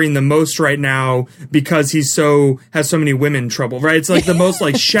suffering the most right now because has so many women trouble, right? It's the most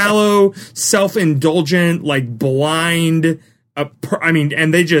shallow, self-indulgent, blind.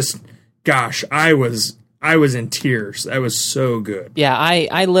 And they just, gosh, I was in tears. That was so good. Yeah,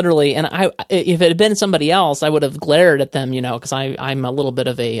 I literally, and if it had been somebody else, I would have glared at them, because I'm a little bit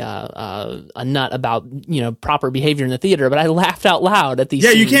of a nut about, proper behavior in the theater, but I laughed out loud at these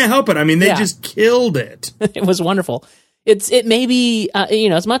scenes. You can't help it. I mean, they just killed it. It was wonderful. It may be,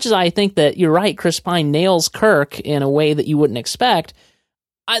 as much as I think that you're right, Chris Pine nails Kirk in a way that you wouldn't expect.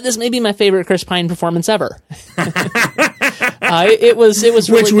 This may be my favorite Chris Pine performance ever. It was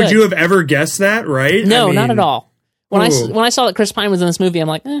really Which, would you have ever guessed that, right? No, not at all. When I saw that Chris Pine was in this movie, I'm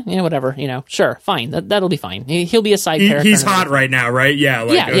like, yeah, whatever, sure, fine, that'll be fine. He'll be a side character. He's hot right now, right? Yeah,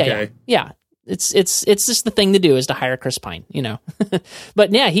 okay. Yeah. It's just the thing to do is to hire Chris Pine,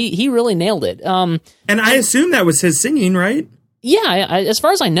 But yeah, he really nailed it. And I assume that was his singing, right? Yeah, as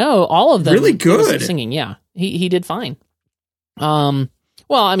far as I know, all of them really good singing. Yeah, he did fine. Well,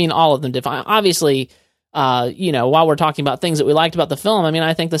 I mean, all of them did fine. Obviously, while we're talking about things that we liked about the film, I mean,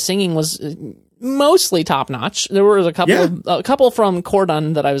 I think the singing was mostly top notch. There was a couple from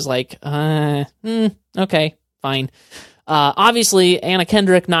Cordon that I was like, okay, fine. Obviously, Anna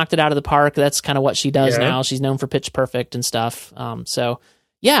Kendrick knocked it out of the park. That's kind of what she does now. She's known for Pitch Perfect and stuff. So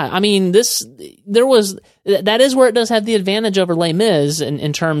yeah, I mean, that is where it does have the advantage over Les Mis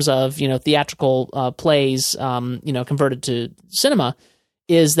in terms of theatrical plays, converted to cinema.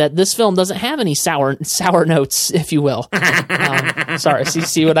 Is that this film doesn't have any sour notes, if you will. Sorry,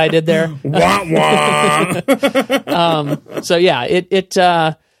 see what I did there? Wah, wah. So yeah, it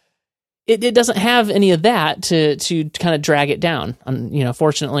doesn't have any of that to kind of drag it down,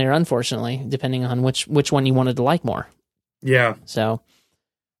 fortunately or unfortunately, depending on which one you wanted to like more. Yeah. So,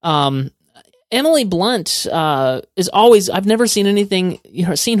 Emily Blunt is always. I've never seen her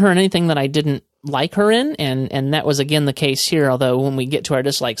in anything that I didn't like her in, and that was again the case here. Although when we get to our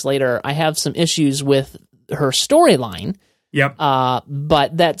dislikes later, I have some issues with her storyline. Yep.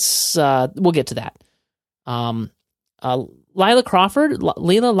 But that's we'll get to that. Lila Crawford,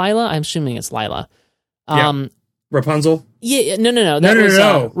 Lila. I'm assuming it's Lila. Rapunzel. Yeah, no.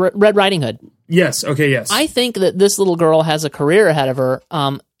 That was Red Riding Hood. Yes. Okay. Yes. I think that this little girl has a career ahead of her.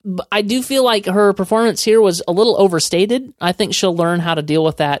 But I do feel like her performance here was a little overstated. I think she'll learn how to deal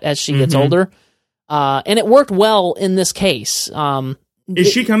with that as she gets older. And it worked well in this case.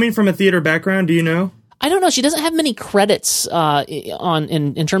 Is she coming from a theater background? Do you know? I don't know. She doesn't have many credits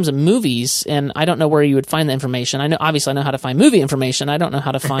in terms of movies, and I don't know where you would find the information. I know how to find movie information. I don't know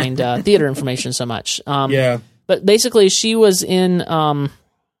how to find theater information so much. But basically, she was in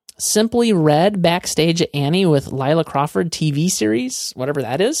Simply Red Backstage at Annie with Lila Crawford TV series, whatever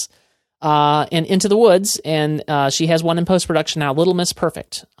that is, and Into the Woods, and she has one in post-production now, Little Miss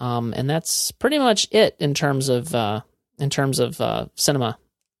Perfect, and that's pretty much it in terms of cinema.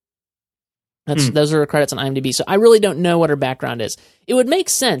 Those are her credits on IMDb. So I really don't know what her background is. It would make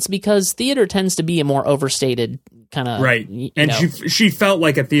sense because theater tends to be a more overstated kind of right. And she felt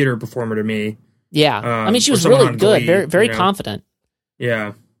like a theater performer to me. Yeah, I mean she was really good, very very confident.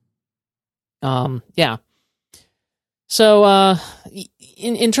 Yeah. Yeah. So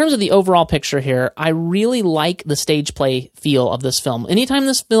in terms of the overall picture here, I really like the stage play feel of this film. Anytime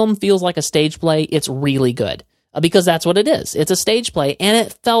this film feels like a stage play, it's really good. Because that's what it is. It's a stage play, and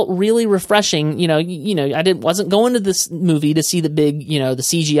it felt really refreshing. I wasn't going to this movie to see the big, the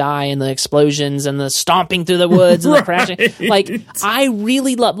CGI and the explosions and the stomping through the woods and the crashing. Like, I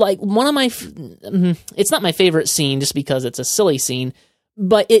really love, one of my, it's not my favorite scene just because it's a silly scene,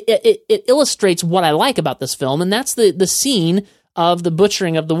 but it illustrates what I like about this film, and that's the scene of the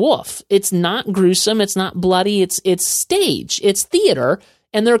butchering of the wolf. It's not gruesome, it's not bloody, it's stage, it's theater.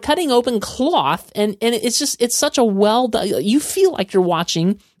 And they're cutting open cloth, and it's such a well done. You feel like you're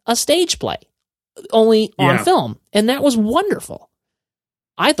watching a stage play, only on film, and that was wonderful.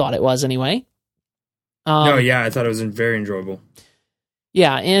 I thought it was anyway. I thought it was very enjoyable.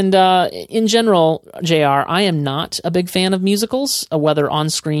 Yeah, and in general, JR, I am not a big fan of musicals, whether on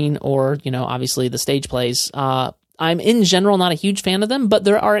screen or obviously the stage plays. I'm in general not a huge fan of them, but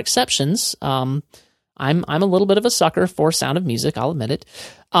there are exceptions. I'm a little bit of a sucker for Sound of Music, I'll admit it.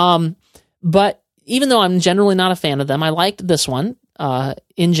 But even though I'm generally not a fan of them, I liked this one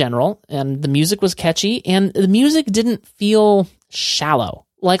in general, and the music was catchy, and the music didn't feel shallow.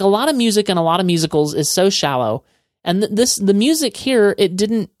 Like a lot of music in a lot of musicals is so shallow, and the music here, it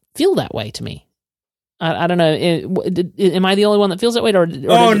didn't feel that way to me. I don't know. Am I the only one that feels that way?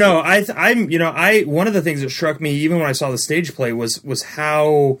 No. I'm one of the things that struck me even when I saw the stage play was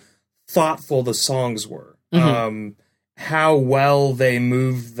how thoughtful the songs were, how well they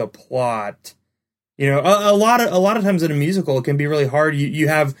moved the plot. A lot of times in a musical it can be really hard. You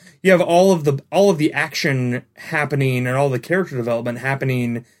have all of the action happening and all the character development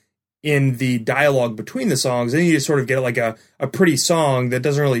happening in the dialogue between the songs, and you just sort of get like a pretty song that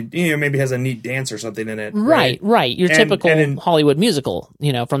doesn't really maybe has a neat dance or something in it. Right. Your typical Hollywood musical,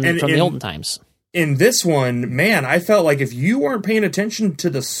 from the olden times. In this one, man, I felt like if you weren't paying attention to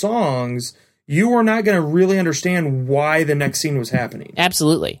the songs, you were not going to really understand why the next scene was happening.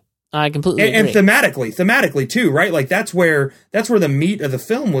 Absolutely. I completely agree. And thematically too, right? Like that's where the meat of the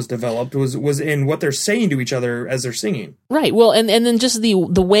film was developed, was in what they're saying to each other as they're singing. Right. Well, and then just the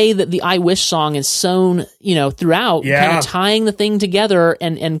way that the I Wish song is sewn, throughout, kind of tying the thing together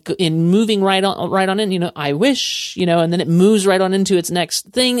and moving right on in, I wish, and then it moves right on into its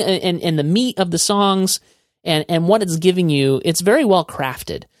next thing, and the meat of the songs and what it's giving you, it's very well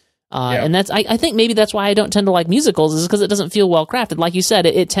crafted. And that's, I think maybe that's why I don't tend to like musicals, is because it doesn't feel well crafted. Like you said,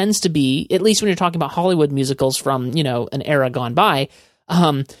 it tends to be, at least when you're talking about Hollywood musicals from, an era gone by,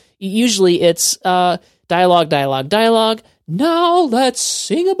 usually it's dialogue. Now let's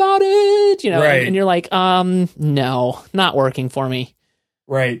sing about it, right. And you're like, no, not working for me.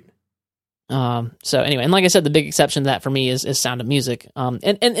 Right. So anyway, and like I said, the big exception to that for me is Sound of Music.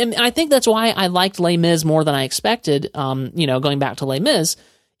 And I think that's why I liked Les Mis more than I expected, going back to Les Mis,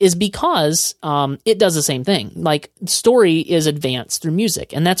 is because it does the same thing. Like, story is advanced through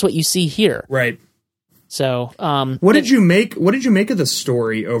music, and that's what you see here. Right. So, what did you make of the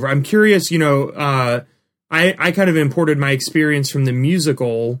story over? I'm curious, I kind of imported my experience from the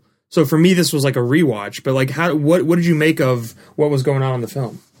musical. So for me, this was like a rewatch, but like what did you make of what was going on in the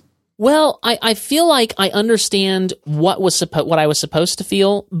film? Well, I feel like I understand what I was supposed to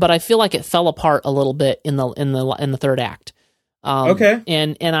feel, but I feel like it fell apart a little bit in the third act. Okay.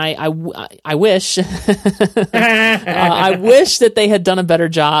 And I wish, I wish that they had done a better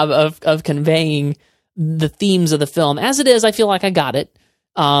job of conveying the themes of the film. As it is, I feel like I got it.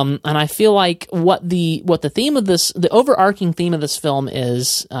 And I feel like what the theme of this, the overarching theme of this film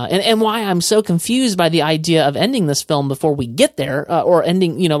is, and why I'm so confused by the idea of ending this film before we get there, or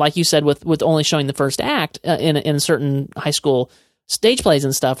ending, like you said, with only showing the first act in certain high school stage plays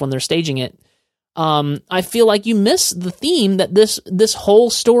and stuff when they're staging it. I feel like you miss the theme that this whole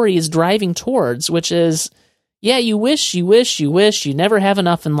story is driving towards, which is, you wish you never have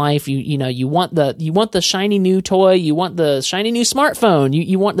enough in life. You want the shiny new toy, you want the shiny new smartphone,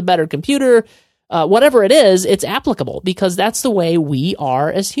 you want the better computer, whatever it is, it's applicable, because that's the way we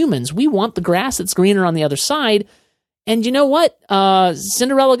are as humans. We want the grass that's greener on the other side. And you know what?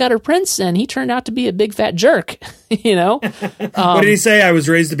 Cinderella got her prince, and he turned out to be a big fat jerk. What did he say? I was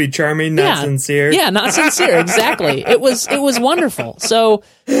raised to be charming, not sincere. Yeah, not sincere. Exactly. It was wonderful. So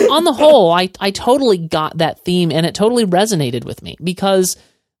on the whole, I totally got that theme, and it totally resonated with me, because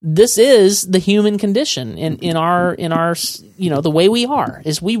this is the human condition in our the way we are,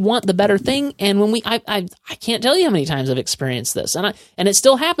 is we want the better thing. And when I can't tell you how many times I've experienced this, and it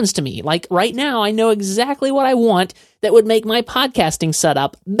still happens to me. Like right now, I know exactly what I want that would make my podcasting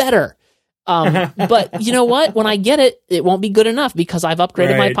setup better. But you know what? When I get it, it won't be good enough, because I've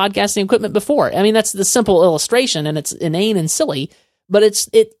upgraded my podcasting equipment before. I mean, that's the simple illustration, and it's inane and silly, but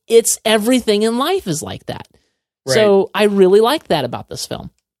it's everything in life is like that. Right. So I really liked that about this film.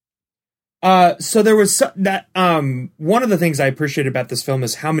 So there was that. One of the things I appreciate about this film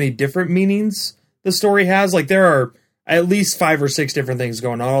is how many different meanings the story has. Like, there are at least 5 or 6 different things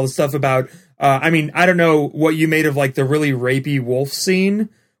going on. All the stuff about, I don't know what you made of like the really rapey wolf scene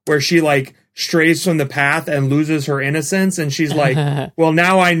where she like strays from the path and loses her innocence, and she's like, well,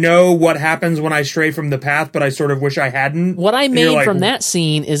 now I know what happens when I stray from the path, but I sort of wish I hadn't. What I made from that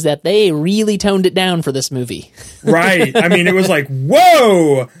scene is that they really toned it down for this movie. Right. I mean, it was like,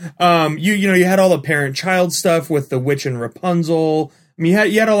 whoa. You had all the parent-child stuff with the witch and Rapunzel. I mean,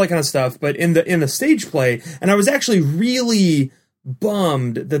 you had all that kind of stuff, but in the stage play, and I was actually really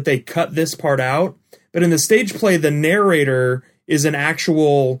bummed that they cut this part out, but in the stage play, the narrator is an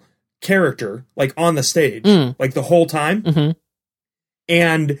actual character, like on the stage, like the whole time. Mm-hmm.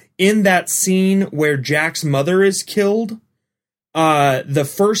 And in that scene where Jack's mother is killed,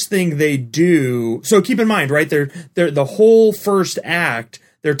 the first thing they do, so keep in mind, right, they're the whole first act,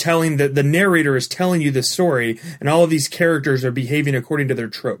 they're telling the narrator is telling you this story, and all of these characters are behaving according to their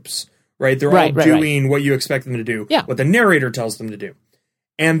tropes, right? They're all doing what you expect them to do, what the narrator tells them to do.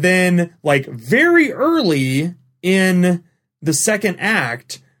 And then, like, very early in the second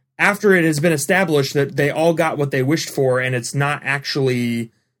act, after it has been established that they all got what they wished for and it's not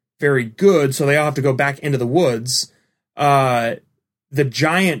actually very good, so they all have to go back into the woods, the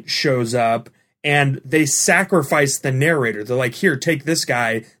giant shows up and they sacrifice the narrator. They're like, here, take this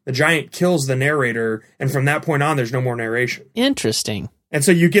guy. The giant kills the narrator, and from that point on, there's no more narration. Interesting. And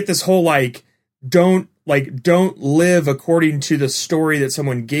so you get this whole, don't live according to the story that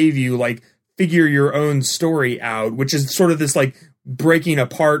someone gave you, like, figure your own story out, which is sort of this, like, breaking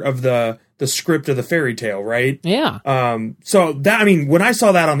apart of the script of the fairy tale, right? Yeah. So that, I mean, when I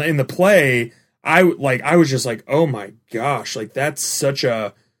saw that in the play, I was just like, oh my gosh, like, that's such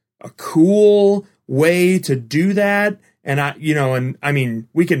a cool way to do that. And I mean,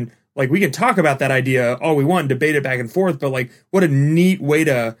 we can like, we can talk about that idea all we want and debate it back and forth, but like, what a neat way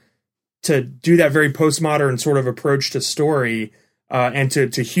to do that very postmodern sort of approach to story, and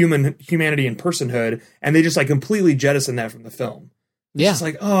to humanity and personhood. And they just like completely jettison that from the film. It's just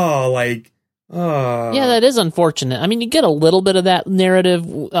like, yeah, that is unfortunate. I mean, you get a little bit of that narrative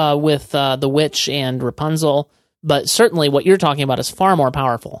with the witch and Rapunzel, but certainly what you're talking about is far more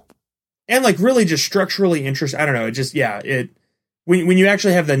powerful. And like really just structurally interesting. I don't know. It just, when you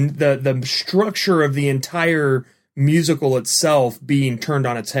actually have the structure of the entire musical itself being turned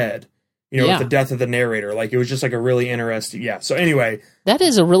on its head, with the death of the narrator, like it was just like a really interesting. Yeah. So anyway, that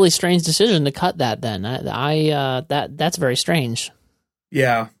is a really strange decision to cut that. Then that's very strange.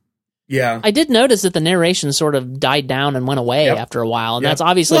 Yeah. Yeah. I did notice that the narration sort of died down and went away after a while, and that's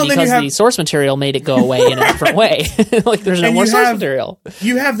obviously because the source material made it go away in a different way. Like there's no more source material.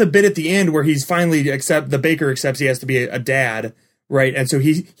 You have the bit at the end where he's finally the baker accepts he has to be a dad, right? And so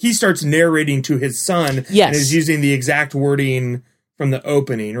he starts narrating to his son, and is using the exact wording from the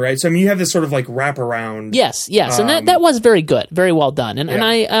opening, right? So I mean, you have this sort of like wraparound. Yes, and that was very good, very well done, and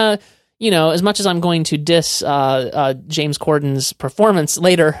I. As much as I'm going to diss James Corden's performance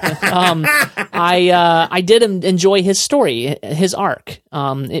later, I did enjoy his story, his arc.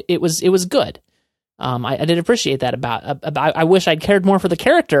 It was good. I did appreciate that about. I wish I'd cared more for the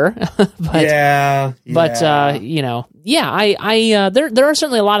character, but there are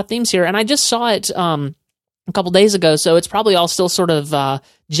certainly a lot of themes here, and I just saw it a couple days ago, so it's probably all still sort of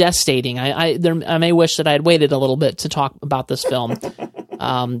gestating. I may wish that I had waited a little bit to talk about this film.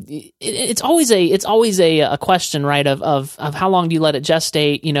 It's always a question, right? Of how long do you let it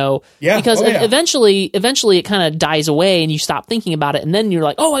gestate? Because eventually it kind of dies away, and you stop thinking about it, and then you're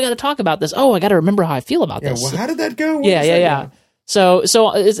like, oh, I got to talk about this. Oh, I got to remember how I feel about this. Well, how did that go? Yeah. So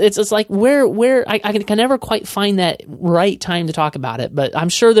it's like where I can never quite find that right time to talk about it. But I'm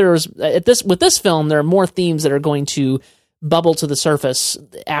sure with this film, there are more themes that are going to bubble to the surface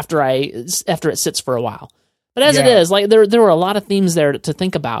after it sits for a while. But as it is, like there were a lot of themes there to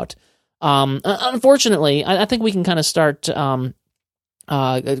think about. Unfortunately, I think we can kind of start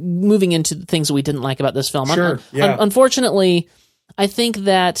moving into the things that we didn't like about this film. Sure. Unfortunately, I think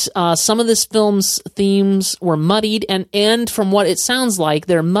that some of this film's themes were muddied, and from what it sounds like,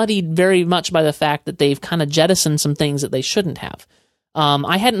 they're muddied very much by the fact that they've kind of jettisoned some things that they shouldn't have.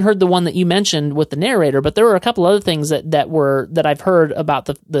 I hadn't heard the one that you mentioned with the narrator, but there were a couple other things that I've heard about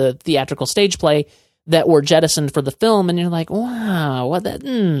the theatrical stage play that were jettisoned for the film, and you're like, wow,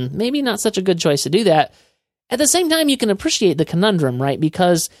 maybe not such a good choice to do that. At the same time, you can appreciate the conundrum, right?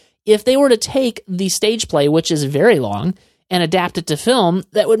 Because if they were to take the stage play, which is very long, and adapt it to film,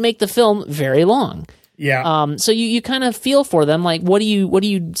 that would make the film very long. Yeah. So you kind of feel for them, like what do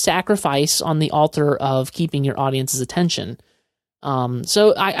you sacrifice on the altar of keeping your audience's attention?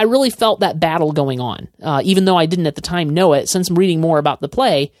 So I really felt that battle going on, even though I didn't at the time know it. Since reading more about the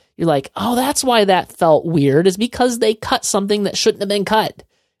play, you're like, oh, that's why that felt weird, is because they cut something that shouldn't have been cut.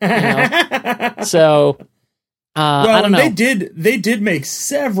 So, I don't know. They did make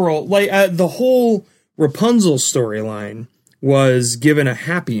several, like the whole Rapunzel storyline was given a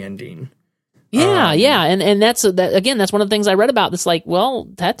happy ending. Yeah, and that's that's one of the things I read about. That's like, well,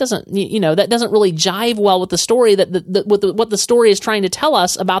 that doesn't really jive well with the story what the story is trying to tell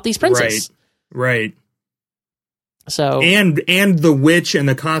us about these princes. Right. So and the witch and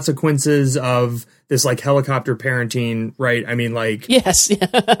the consequences of this like helicopter parenting, right? I mean, like, yes,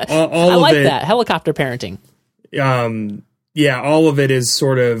 all I of like it, that helicopter parenting. All of it is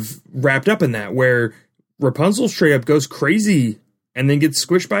sort of wrapped up in that, where Rapunzel straight up goes crazy and then gets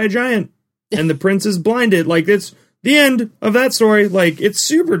squished by a giant, and the prince is blinded. Like, it's the end of that story. Like, it's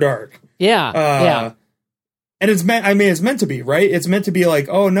super dark. Yeah. And it's meant to be, right? It's meant to be like,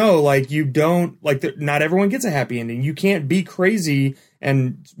 oh no, like you don't, like not everyone gets a happy ending. You can't be crazy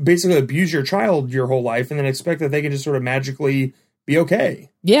and basically abuse your child your whole life and then expect that they can just sort of magically be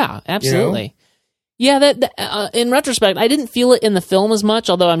okay. Yeah, absolutely. Yeah, that in retrospect, I didn't feel it in the film as much,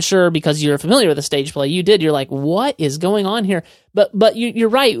 although I'm sure because you're familiar with the stage play, you did. You're like, what is going on here? But you're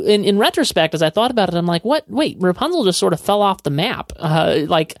right. In retrospect, as I thought about it, I'm like, what? Wait, Rapunzel just sort of fell off the map. She had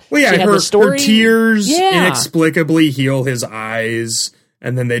the story. Her tears inexplicably heal his eyes,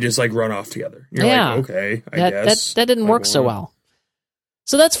 and then they just like run off together. You're like, okay, I guess. That didn't work so well.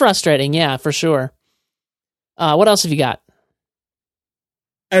 So that's frustrating, yeah, for sure. What else have you got?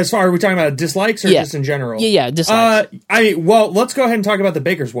 As far are we talking about dislikes or just in general? Yeah, dislikes. Let's go ahead and talk about the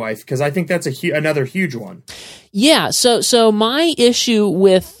baker's wife, because I think that's another huge one. Yeah, so my issue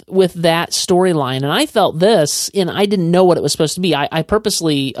with that storyline, and I felt this, and I didn't know what it was supposed to be. I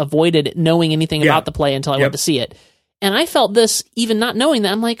purposely avoided knowing anything about the play until I went to see it. And I felt this, even not knowing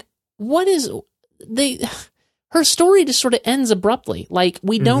that, I'm like, her story just sort of ends abruptly. Like,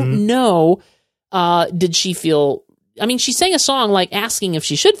 we don't know, did she feel, I mean, she sang a song like asking if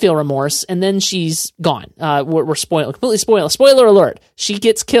she should feel remorse, and then she's gone. We're completely spoiler alert. She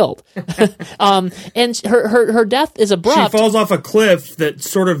gets killed. And her death is abrupt. She falls off a cliff that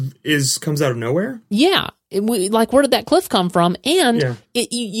sort of comes out of nowhere. Yeah. Where did that cliff come from? And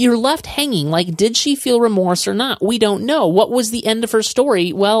you're left hanging. Like, did she feel remorse or not? We don't know. What was the end of her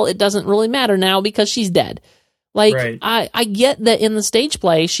story? Well, it doesn't really matter now because she's dead. Like, right. I get that in the stage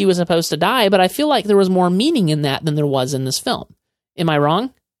play she was supposed to die, but I feel like there was more meaning in that than there was in this film. Am I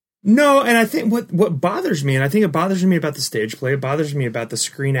wrong? No, and I think what bothers me, and I think it bothers me about the stage play, it bothers me about the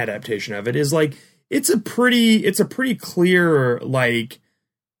screen adaptation of it, is like it's a pretty clear, like,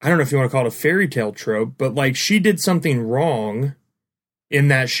 I don't know if you want to call it a fairy tale trope, but like she did something wrong in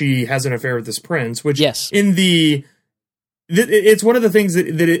that she has an affair with this prince, which in it's one of the things that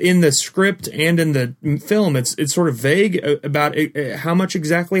in the script and in the film, it's sort of vague about how much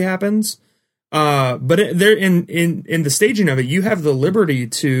exactly happens. But there in the staging of it, you have the liberty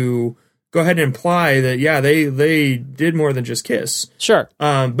to go ahead and imply that, yeah, they did more than just kiss. Sure.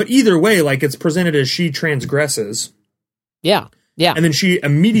 But either way, like, it's presented as she transgresses. Yeah. Yeah. And then she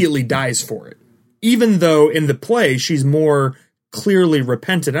immediately dies for it. Even though in the play, she's more clearly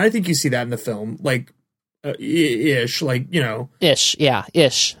repentant. And I think you see that in the film, like, ish, like, you know. Ish, yeah,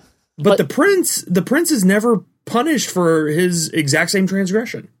 ish. But the prince is never punished for his exact same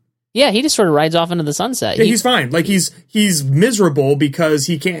transgression. Yeah, he just sort of rides off into the sunset. Yeah, he's fine. Like, he's miserable because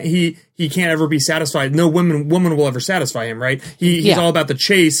he can't ever be satisfied. No woman will ever satisfy him, right? He's all about the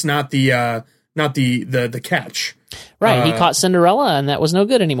chase, not the catch. Right. He caught Cinderella, and that was no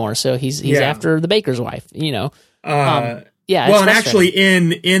good anymore. So he's after the baker's wife. You know. Well, and actually,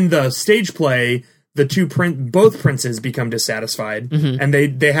 in the stage play, both princes become dissatisfied, and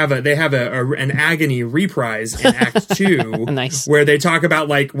they have an agony reprise in Act 2, nice, where they talk about,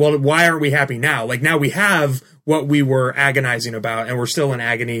 like, well, why aren't we happy now? Like, now we have what we were agonizing about, and we're still in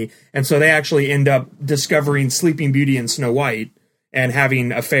agony, and so they actually end up discovering Sleeping Beauty and Snow White and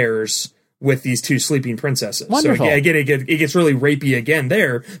having affairs with these two sleeping princesses. Wonderful. So again, it gets really rapey again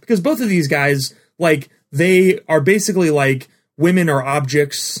there, because both of these guys, like, they are basically like, women are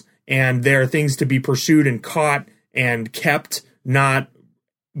objects, and there are things to be pursued and caught and kept, not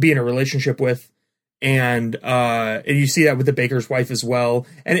be in a relationship with. And you see that with the baker's wife as well.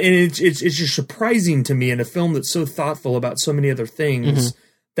 And it's just surprising to me in a film that's so thoughtful about so many other things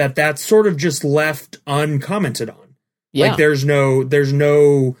that that's sort of just left uncommented on. Yeah. Like, there's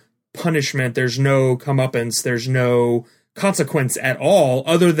no punishment, there's no comeuppance, there's no consequence at all,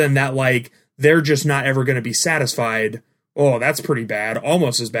 other than that, like, they're just not ever going to be satisfied. Oh, that's pretty bad.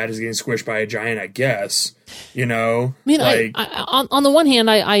 Almost as bad as getting squished by a giant, I guess. You know? I mean, like, on the one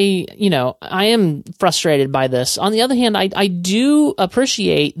hand, I am frustrated by this. On the other hand, I do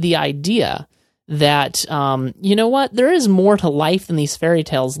appreciate the idea that, you know what? There is more to life than these fairy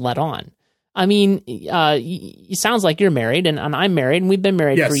tales let on. I mean, it sounds like you're married, and I'm married, and we've been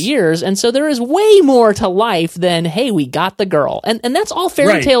married for years, and so there is way more to life than, hey, we got the girl. And that's all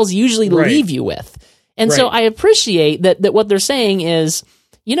fairy tales usually leave you with. And so I appreciate that what they're saying is,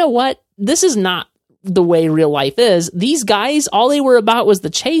 you know what? This is not the way real life is. These guys, all they were about was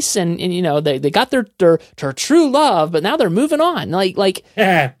the chase, and you know, they got their true love, but now they're moving on. Like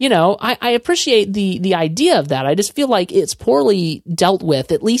you know, I appreciate the idea of that. I just feel like it's poorly dealt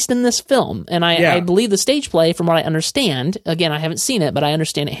with, at least in this film. And I believe the stage play, from what I understand, again, I haven't seen it, but I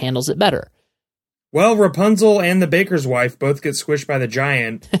understand it handles it better. Well, Rapunzel and the baker's wife both get squished by the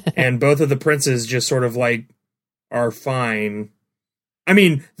giant, and both of the princes just sort of, like, are fine. I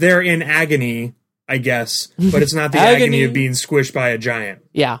mean, they're in agony, I guess, but it's not the agony of being squished by a giant.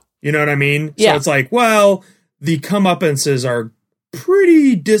 Yeah. You know what I mean? Yeah. So it's like, well, the comeuppances are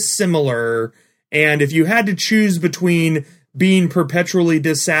pretty dissimilar, and if you had to choose between being perpetually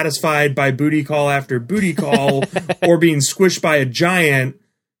dissatisfied by booty call after booty call or being squished by a giant,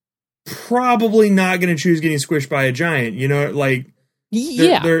 probably not going to choose getting squished by a giant. You know, like,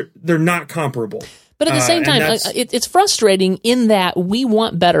 they're not comparable. But at the same time, it's frustrating in that we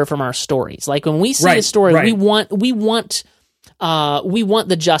want better from our stories. Like, when we see a story, we want the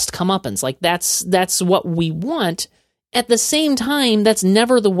just comeuppance. Like, that's what we want. At the same time, that's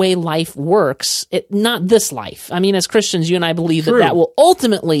never the way life works. Not this life. I mean, as Christians, you and I believe that will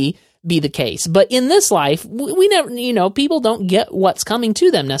ultimately be the case. But in this life, we never, you know, people don't get what's coming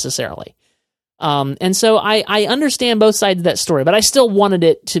to them necessarily. And so I understand both sides of that story, but I still wanted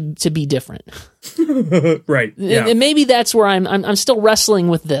it to be different. Right. Yeah. And maybe that's where I'm still wrestling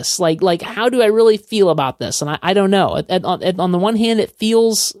with this. Like how do I really feel about this? And I don't know. On the one hand, it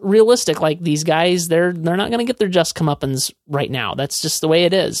feels realistic. Like these guys, they're not going to get their just comeuppance right now. That's just the way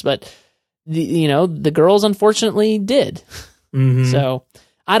it is. But the girls unfortunately did. Mm-hmm. So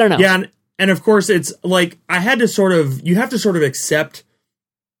I don't know. Yeah. And of course it's like, you have to sort of accept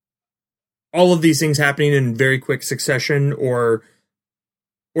all of these things happening in very quick succession, or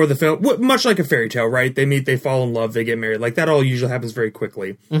the film, much like a fairy tale, right? They meet, they fall in love, they get married. Like that all usually happens very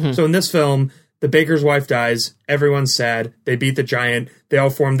quickly. Mm-hmm. So in this film, the baker's wife dies, everyone's sad, they beat the giant, they all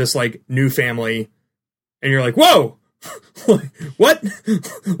form this like new family, and you're like, whoa! What?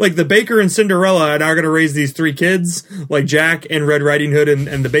 Like the baker and Cinderella are now going to raise these 3 kids, like Jack and Red Riding Hood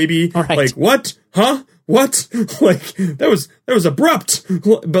and the baby. Right. Like what? Huh? What? Like that was abrupt.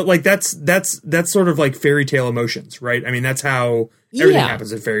 But like that's sort of like fairy tale emotions, right? I mean, that's how everything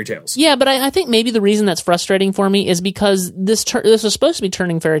happens in fairy tales. Yeah, but I think maybe the reason that's frustrating for me is because this was supposed to be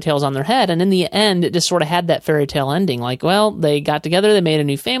turning fairy tales on their head, and in the end, it just sort of had that fairy tale ending. Like, well, they got together, they made a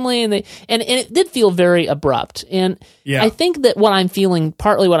new family, and it did feel very abrupt. And I think that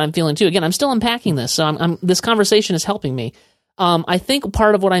partly what I'm feeling too. Again, I'm still unpacking this, so this conversation is helping me. I think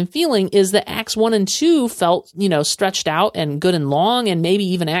part of what I'm feeling is that Acts 1 and 2 felt, stretched out and good and long, and maybe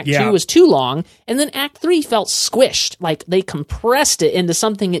even Act 2 was too long, and then Act 3 felt squished, like they compressed it into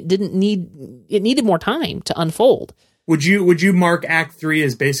something it didn't need. It needed more time to unfold. Would you mark Act 3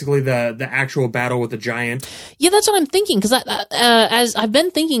 as basically the actual battle with the giant? Yeah, that's what I'm thinking, because as I've been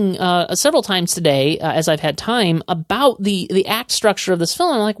thinking several times today, as I've had time, about the act structure of this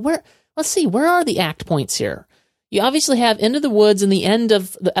film. I'm like, where are the act points here? You obviously have Into the Woods, and the end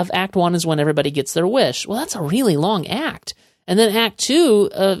of Act 1 is when everybody gets their wish. Well, that's a really long act. And then Act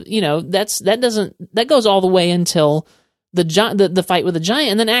 2, that goes all the way until the fight with the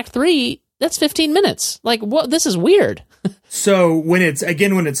giant. And then Act 3, that's 15 minutes. Like, what? This is weird. So when it's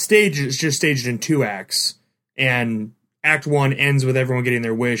staged, it's just staged in 2 acts. And Act 1 ends with everyone getting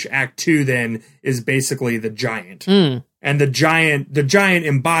their wish. Act 2 then is basically the giant. Mm. And the giant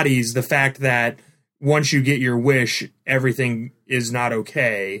embodies the fact that once you get your wish, everything is not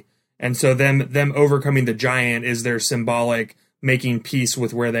okay. And so them overcoming the giant is their symbolic making peace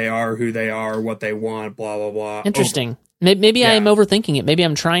with where they are, who they are, what they want, blah, blah, blah. Interesting. Maybe I am overthinking it. Maybe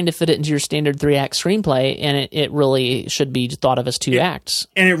I'm trying to fit it into your standard 3-act screenplay, and it really should be thought of as 2 acts.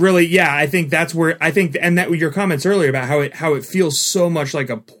 And it really, I think that's where, and that your comments earlier about how it feels so much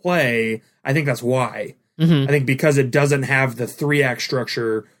like a play, I think that's why. Mm-hmm. I think because it doesn't have the 3-act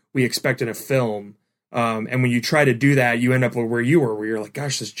structure we expect in a film. And when you try to do that, you end up where you were, where you're like,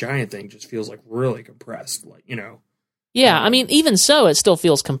 gosh, this giant thing just feels like really compressed. Like, Yeah, I mean, even so, it still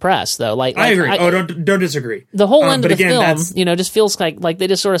feels compressed, though. Like I agree. Don't disagree. The whole end of the film, just feels like they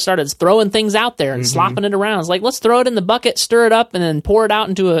just sort of started throwing things out there and slopping it around. It's like, let's throw it in the bucket, stir it up, and then pour it out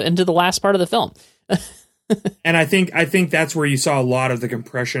into the last part of the film. And I think that's where you saw a lot of the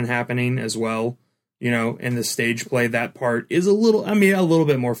compression happening as well. In the stage play, that part is a little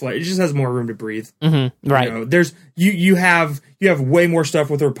bit more flat. It just has more room to breathe. Mm-hmm, right. There's you have way more stuff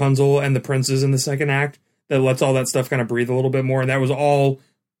with Rapunzel and the princes in the second act that lets all that stuff kind of breathe a little bit more. And that was all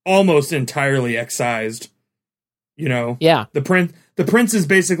almost entirely excised. Yeah. The prince is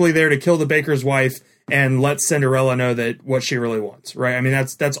basically there to kill the baker's wife and let Cinderella know that what she really wants. Right. I mean,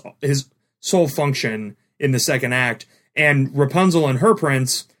 that's his sole function in the second act. And Rapunzel and her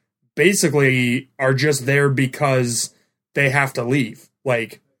prince basically are just there because they have to leave.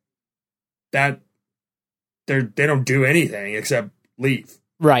 Like that, they don't do anything except leave.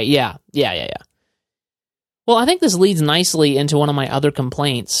 Right. Yeah. Well, I think this leads nicely into one of my other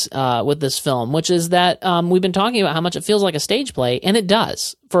complaints with this film, which is that we've been talking about how much it feels like a stage play, and it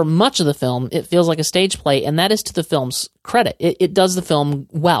does. For much of the film, it feels like a stage play, and that is to the film's credit. It does the film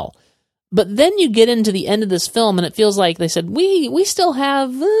well. But then you get into the end of this film, and it feels like they said, we still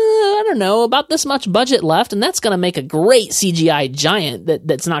have, about this much budget left, and that's going to make a great CGI giant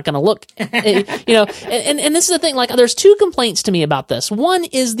that's not going to look, and this is the thing, like, there's 2 complaints to me about this. One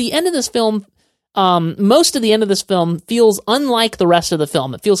is the end of this film, most of the end of this film feels unlike the rest of the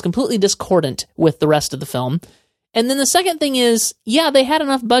film. It feels completely discordant with the rest of the film. And then the second thing is, they had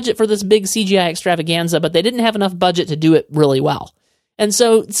enough budget for this big CGI extravaganza, but they didn't have enough budget to do it really well. And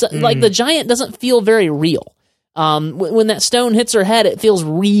so like, the giant doesn't feel very real. When that stone hits her head, it feels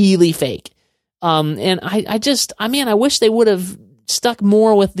really fake. And I wish they would have stuck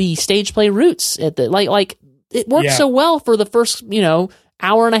more with the stage play roots at the, like it worked so well for the first,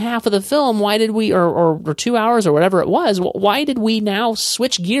 hour and a half of the film, why did we, or 2 hours or whatever it was, why did we now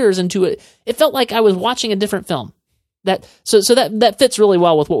switch gears into it? It felt like I was watching a different film. That fits really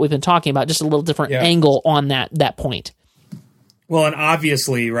well with what we've been talking about, just a little different angle on that point. Well, and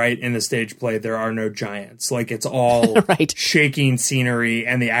obviously, right, in the stage play, there are no giants. Like, it's all right. shaking scenery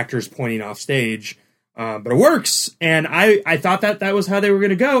and the actors pointing off stage. But it works. And I thought that was how they were going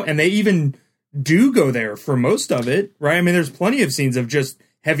to go. And they even do go there for most of it, right? I mean, there's plenty of scenes of just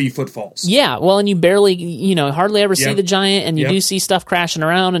heavy footfalls. Yeah, well, and you barely, hardly ever see the giant, and you do see stuff crashing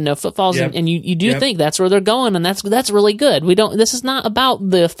around and no footfalls, and you do think that's where they're going, and that's really good. This is not about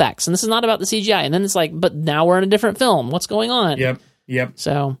the effects, and this is not about the CGI, and then it's like, but now we're in a different film. What's going on? Yep.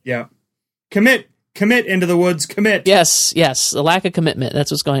 So. Commit into the woods, commit. Yes, the lack of commitment,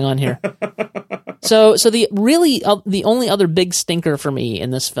 that's what's going on here. So the only other big stinker for me in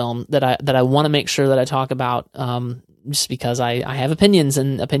this film that I want to make sure that I talk about, just because I have opinions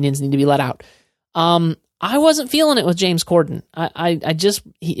and opinions need to be let out. I wasn't feeling it with James Corden.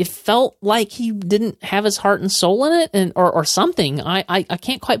 It felt like he didn't have his heart and soul in it, or something. I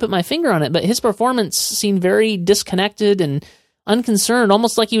can't quite put my finger on it, but his performance seemed very disconnected and unconcerned,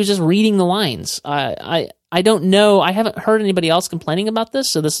 almost like he was just reading the lines. I don't know. I haven't heard anybody else complaining about this,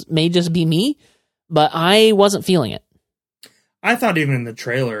 so this may just be me, but I wasn't feeling it. I thought even in the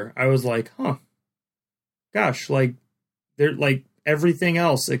trailer, I was like, huh, gosh, like, they're like everything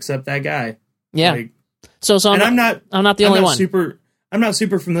else except that guy. Yeah. Like, so I'm not the only one. I'm not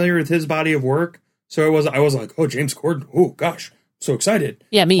super familiar with his body of work, so I was like, oh, James Corden, oh gosh, so excited.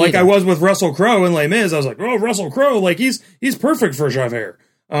 Yeah, me like either. I was with Russell Crowe in Les Mis. I was like, oh, Russell Crowe, like he's perfect for Javert.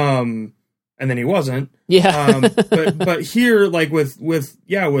 And then he wasn't. Yeah. but here, like with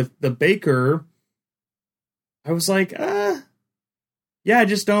the Baker, I was like, I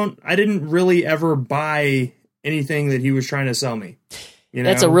didn't really ever buy anything that he was trying to sell me.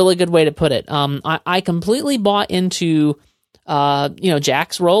 That's a really good way to put it. I completely bought into,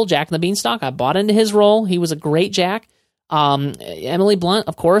 Jack's role, Jack and the Beanstalk. I bought into his role. He was a great Jack. Emily Blunt,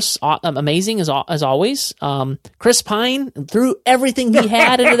 of course, amazing as always. Chris Pine threw everything he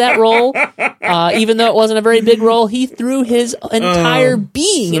had into that role. Even though it wasn't a very big role, he threw his entire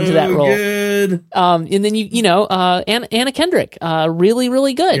being into that role. Good. And then Anna Kendrick, really,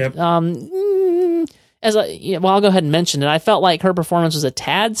 really good. Yep. I'll go ahead and mention it. I felt like her performance was a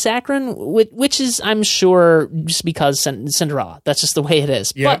tad saccharine, which is, I'm sure, just because Cinderella. That's just the way it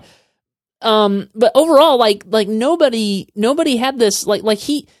is. Yep. But overall, like nobody had this, like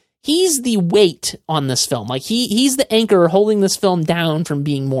he's the weight on this film. Like he's the anchor holding this film down from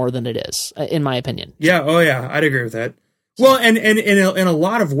being more than it is, in my opinion. Yeah. Oh yeah. I'd agree with that. Well, and in a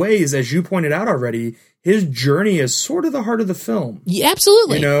lot of ways, as you pointed out already, his journey is sort of the heart of the film. Yeah,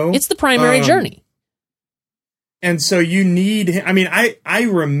 absolutely. It's the primary journey. And so you need, I mean, I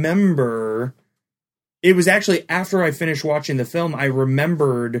remember, it was actually after I finished watching the film, I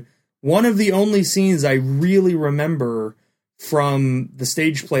remembered one of the only scenes I really remember from the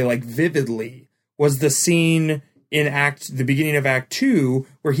stage play, like vividly, was the scene in the beginning of Act 2,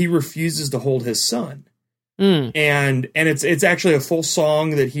 where he refuses to hold his son. And it's actually a full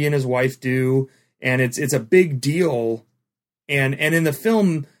song that he and his wife do, and it's a big deal. And in the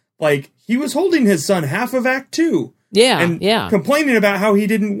film, like, he was holding his son half of Act 2. Yeah. Complaining about how he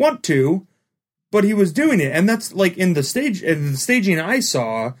didn't want to, but he was doing it. And that's like in the staging I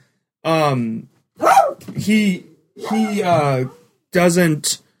saw, he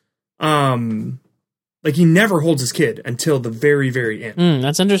doesn't, like, he never holds his kid until the very, very end.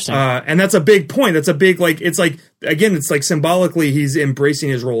 That's interesting. And that's a big point. That's a big, like, it's like, again, it's like symbolically he's embracing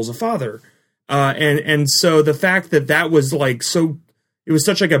his role as a father. And so the fact that was like so, it was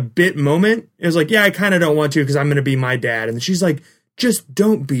such like a bit moment. It was like, yeah, I kind of don't want to because I'm going to be my dad. And she's like, just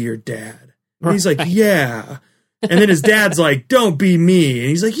don't be your dad. And he's like, yeah. And then his dad's like, don't be me. And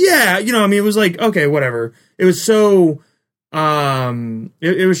he's like, yeah. It was like, okay, whatever. It was so,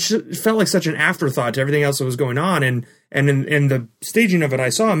 it felt like such an afterthought to everything else that was going on. And in the staging of it, I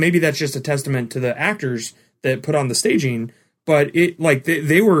saw, maybe that's just a testament to the actors that put on the staging. But it, like,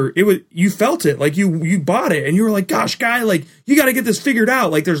 you felt it, like you bought it, and you were like, gosh, guy, like, you got to get this figured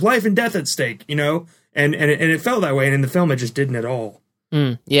out. Like, there's life and death at stake, and it felt that way. And in the film, it just didn't at all.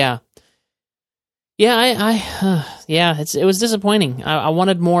 Yeah. Yeah, it was disappointing. I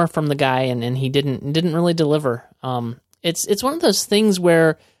wanted more from the guy, and he didn't really deliver. It's one of those things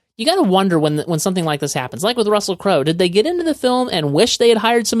where you got to wonder when something like this happens. Like with Russell Crowe, did they get into the film and wish they had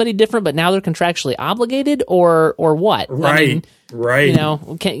hired somebody different, but now they're contractually obligated, or what? Right. Right.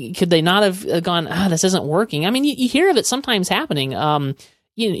 Could they not have gone, this isn't working? I mean, you hear of it sometimes happening.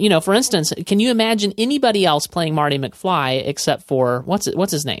 for instance, can you imagine anybody else playing Marty McFly except for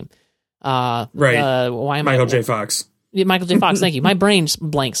what's his name? Michael J. Fox. Michael J. Fox, thank you. My brain's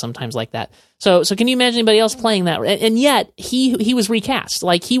blank sometimes like that. So can you imagine anybody else playing that? And yet he was recast.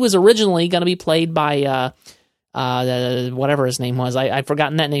 Like, he was originally going to be played by whatever his name was. I've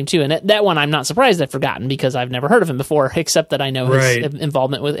forgotten that name too. And that one I'm not surprised I've forgotten, because I've never heard of him before, except that I know his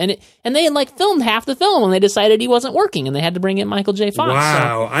involvement with and they had filmed half the film when they decided he wasn't working, and they had to bring in Michael J. Fox.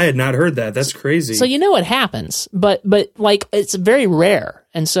 Wow, I had not heard that. That's crazy. So it happens, but it's very rare.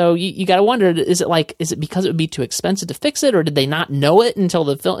 And so you got to wonder, is it because it would be too expensive to fix it, or did they not know it until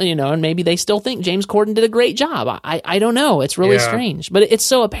the film, and maybe they still think James Corden did a great job. I don't know. It's really strange, but it's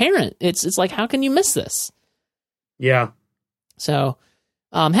so apparent. It's like, how can you miss this? Yeah. So,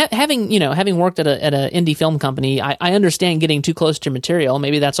 having worked at an indie film company, I understand getting too close to your material.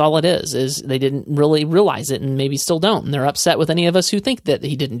 Maybe that's all it is they didn't really realize it, and maybe still don't. And they're upset with any of us who think that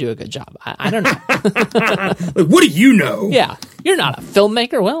he didn't do a good job. I don't know. What do you know? Yeah. You're not a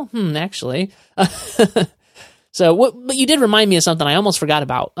filmmaker. Well, actually. But you did remind me of something I almost forgot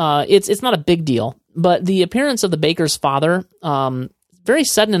about. It's not a big deal, but the appearance of the baker's father, very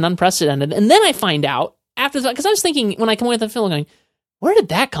sudden and unprecedented. And then I find out, after that, because I was thinking when I come away with the film, going, where did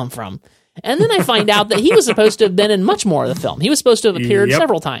that come from? And then I find out that he was supposed to have been in much more of the film. He was supposed to have appeared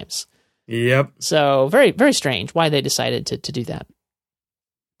several times. Yep. So very, very strange why they decided to do that.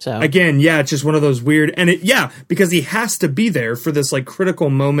 So again, it's just one of those weird, and because he has to be there for this critical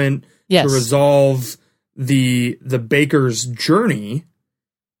moment to resolve the baker's journey,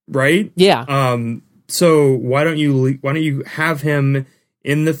 right? Yeah. So why don't you have him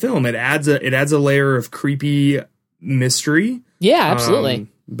in the film? It adds a layer of creepy mystery. Yeah, absolutely.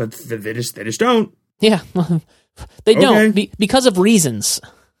 But they just don't. Yeah, they don't because of reasons.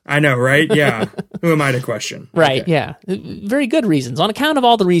 I know, right? Yeah. Who am I to question? Right. Okay. Yeah. Very good reasons, on account of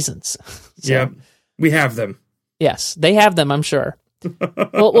all the reasons. So, yep. We have them. Yes, they have them, I'm sure.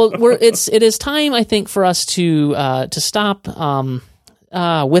 well, it is time, I think, for us to stop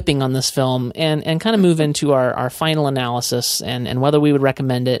whipping on this film and kind of move into our final analysis and whether we would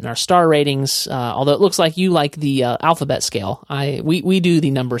recommend it and our star ratings. Although it looks like you like the alphabet scale, we do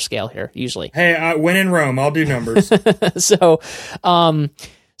the number scale here usually. Hey, when in Rome, I'll do numbers. So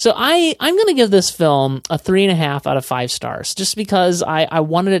I'm going to give this film a 3.5 out of 5 stars, just because I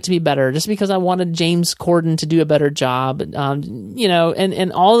wanted it to be better, just because I wanted James Corden to do a better job,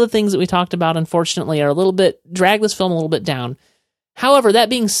 and all the things that we talked about, unfortunately, are drag this film a little bit down. However, that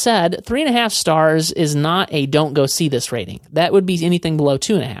being said, 3.5 stars is not a don't go see this rating. That would be anything below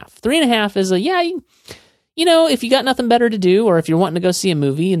 2.5. 3.5 is if you got nothing better to do, or if you're wanting to go see a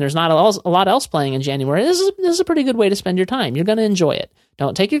movie and there's not a lot else playing in January, this is a pretty good way to spend your time. You're going to enjoy it.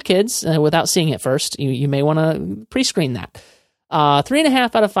 Don't take your kids without seeing it first. You may want to pre-screen that.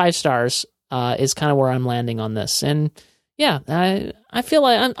 3.5 out of 5 stars is kind of where I'm landing on this. And yeah, I feel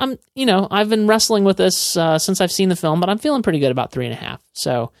like I've been wrestling with this since I've seen the film, but I'm feeling pretty good about 3.5.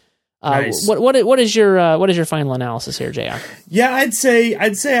 So, nice. What is your final analysis here, JR? Yeah, I'd say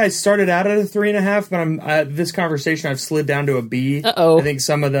I started out at a 3.5, but I'm this conversation I've slid down to a B. Uh-oh. I think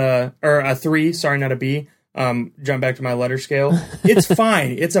a 3. Sorry, not a B. Jump back to my letter scale. It's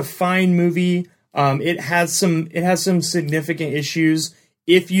fine. It's a fine movie. It has some significant issues.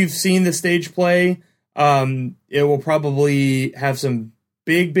 If you've seen the stage play, it will probably have some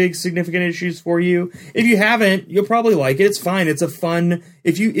big significant issues for you. If you haven't, you'll probably like it. It's fine. It's a fun.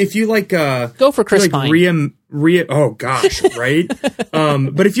 If you like go for Chris Pine. Oh gosh, right?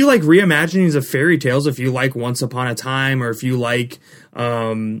 But if you like reimaginings of fairy tales, if you like Once Upon a Time, or if you like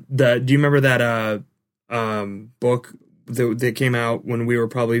do you remember that book that came out when we were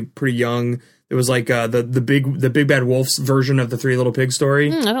probably pretty young? It was like the big bad wolf's version of the Three Little Pigs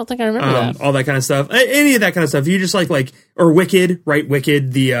story. I don't think I remember that. All that kind of stuff. Any of that kind of stuff. You just like or Wicked, right?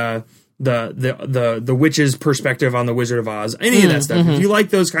 Wicked, the witch's perspective on the Wizard of Oz. Any of that stuff. If you like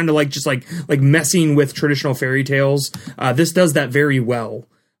those kind of just messing with traditional fairy tales, this does that very well.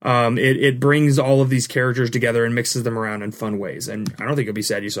 It brings all of these characters together and mixes them around in fun ways. And I don't think you'll be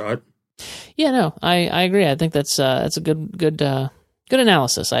sad you saw it. Yeah, no, I agree. I think that's a good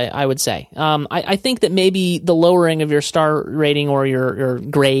analysis, I would say. I think that maybe the lowering of your star rating or your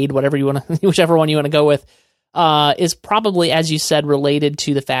grade, whatever you want to, whichever one you want to go with, is probably, as you said, related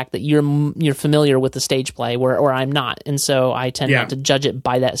to the fact that you're familiar with the stage play, where I'm not, and so I tend not to judge it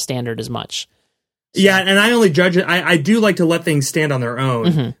by that standard as much. So. Yeah, and I only judge it. I do like to let things stand on their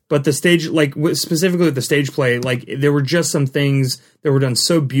own, but the stage, specifically with the stage play, there were just some things that were done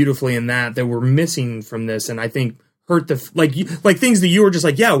so beautifully in that were missing from this, and I think hurt like things that you were just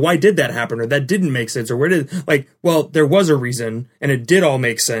like, yeah, why did that happen, or that didn't make sense, or where did well, there was a reason and it did all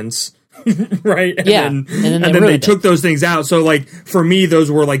make sense. Right? And then they took those things out. So like for me, those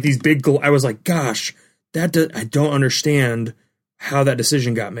were like these big I was like, gosh, I don't understand how that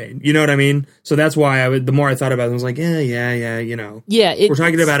decision got made. You know what I mean? So that's why the more I thought about it, I was like, yeah, you know. Yeah, we're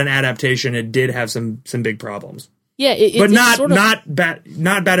talking about an adaptation. It did have some big problems. Yeah, but not bad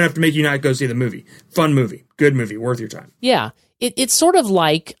enough to make you not go see the movie. Fun movie, good movie, worth your time. Yeah, it's sort of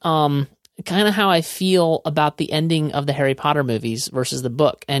like kind of how I feel about the ending of the Harry Potter movies versus the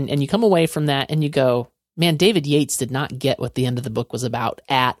book, and you come away from that and you go, man, David Yates did not get what the end of the book was about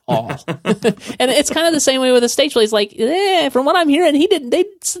at all. And it's kind of the same way with the stage play. It's like, from what I'm hearing,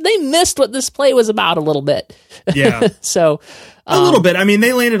 they missed what this play was about a little bit. Yeah. So a little bit. I mean,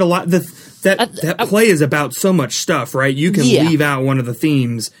 they landed a lot. That play is about so much stuff, right? You can leave out one of the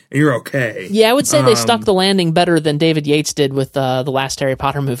themes and you're okay. Yeah, I would say they stuck the landing better than David Yates did with the last Harry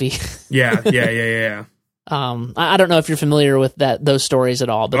Potter movie. Yeah. I don't know if you're familiar with those stories at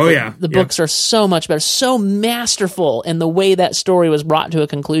all, but the books are so much better, so masterful in the way that story was brought to a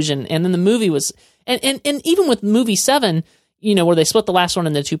conclusion. And then the movie was, and even with movie 7, you know, where they split the last one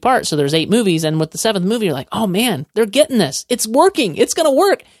into 2 parts, so there's 8 movies, and with the 7th movie, you're like, oh man, they're getting this. It's working. It's going to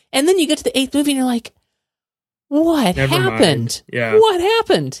work. And then you get to the 8th movie, and you're like, what happened? Yeah. What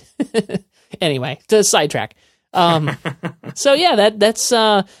happened? Anyway, to sidetrack. So yeah, that's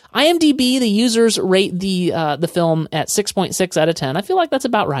IMDb. The users rate the film at 6.6 out of 10. I feel like that's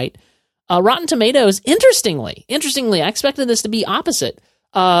about right. Rotten Tomatoes, interestingly, I expected this to be opposite.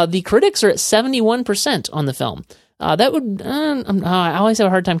 The critics are at 71% on the film. That would I always have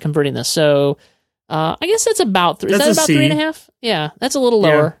a hard time converting this. So I guess that's about is that about C. 3.5? Yeah, that's a little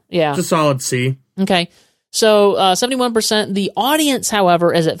lower. Yeah, it's a solid C. Okay. So 71%. The audience,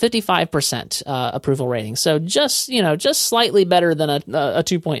 however, is at 55% approval rating. So just slightly better than a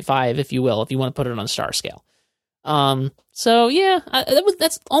 2.5, if you will, if you want to put it on a star scale. So yeah,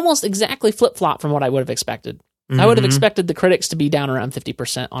 that's almost exactly flip flop from what I would have expected. Mm-hmm. I would have expected the critics to be down around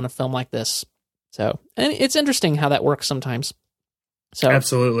 50% on a film like this. So, and it's interesting how that works sometimes. So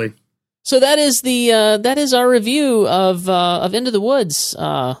absolutely. So that is our review of Into the Woods.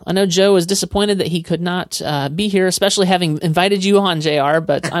 I know Joe was disappointed that he could not be here, especially having invited you on, JR.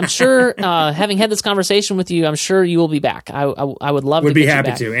 But I'm sure, having had this conversation with you, I'm sure you will be back. I would love. Would be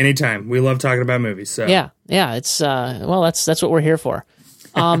happy to anytime. We love talking about movies. So yeah. It's that's what we're here for.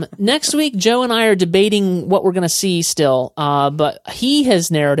 Next week, Joe and I are debating what we're going to see still, but he has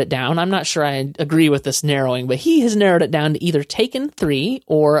narrowed it down. I'm not sure I agree with this narrowing, but he has narrowed it down to either Taken 3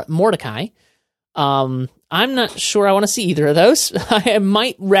 or Mordecai. I'm not sure I want to see either of those. I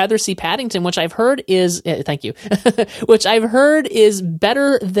might rather see Paddington, which I've heard is, thank you, which I've heard is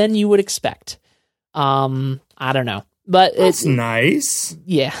better than you would expect. I don't know. But it's nice.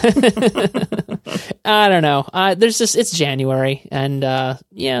 Yeah. I don't know. It's January, and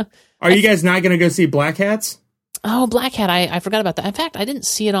yeah. Are you guys not going to go see Black Hats? Oh, Black Hat. I forgot about that. In fact, I didn't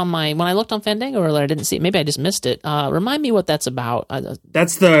see it when I looked on Fandango earlier, I didn't see it. Maybe I just missed it. Remind me what that's about.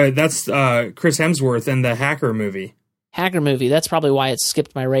 That's Chris Hemsworth in the Hacker movie. Hacker movie. That's probably why it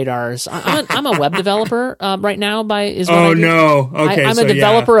skipped my radars. I'm a web developer right now. Okay, I'm a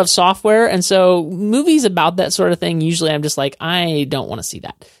developer of software, and so movies about that sort of thing. Usually, I'm just like, I don't want to see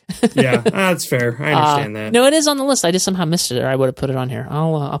that. Yeah, that's fair. I understand that. No, it is on the list. I just somehow missed it, or I would have put it on here.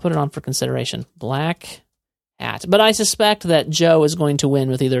 I'll put it on for consideration. Black Hat, but I suspect that Joe is going to win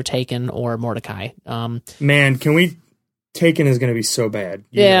with either Taken or Mordecai. Man, can we? Taken is going to be so bad.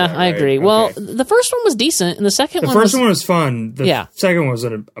 Yeah, I agree. Okay. Well, the first one was decent, and the second one was fun. The second one was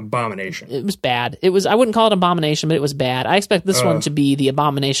an abomination. It was bad. I wouldn't call it abomination, but it was bad. I expect this one to be the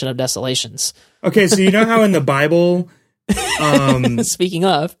abomination of desolations. Okay, so you know how in the Bible, speaking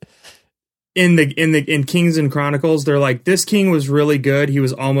of, in Kings and Chronicles, they're like, this king was really good. He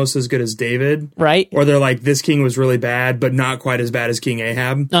was almost as good as David. Right. Or they're like, this king was really bad, but not quite as bad as King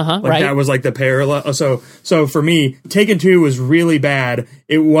Ahab. Right. That was like the parallel. So for me, Taken 2 was really bad.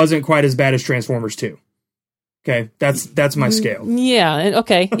 It wasn't quite as bad as Transformers 2. Okay. That's my scale. Yeah.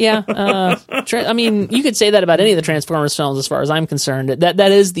 Okay. Yeah. I mean, you could say that about any of the Transformers films as far as I'm concerned. That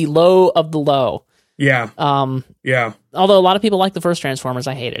is the low of the low. Yeah. Yeah. Although a lot of people like the first Transformers,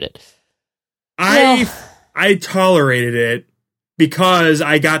 I hated it. I tolerated it because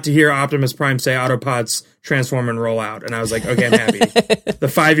I got to hear Optimus Prime say Autobots transform and roll out, and I was like, okay, I'm happy. The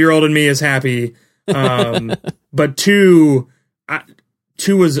 5-year-old in me is happy. But two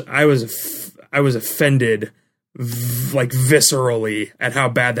was I was offended viscerally at how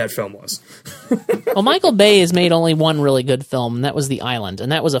bad that film was. Well, Michael Bay has made only one really good film, and that was The Island,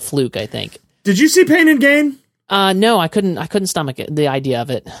 and that was a fluke, I think. Did you see Pain and Gain? No, I couldn't stomach it, the idea of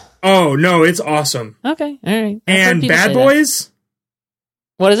it. Oh no, it's awesome. Okay, all right. And Bad Boys.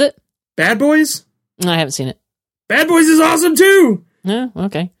 What is it? Bad Boys. No, I haven't seen it. Bad Boys is awesome too. Yeah,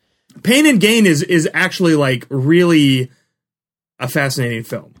 okay. Pain and Gain is actually like really a fascinating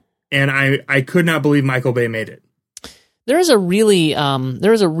film, and I could not believe Michael Bay made it. There is a really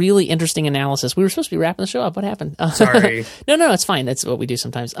interesting analysis. We were supposed to be wrapping the show up. What happened? Sorry. No, it's fine. That's what we do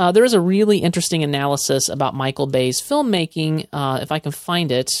sometimes. There is a really interesting analysis about Michael Bay's filmmaking. If I can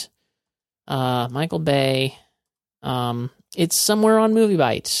find it, Michael Bay. It's somewhere on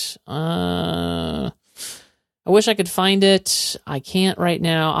MovieByte. I wish I could find it. I can't right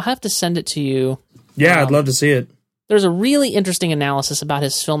now. I'll have to send it to you. Yeah, I'd love to see it. There's a really interesting analysis about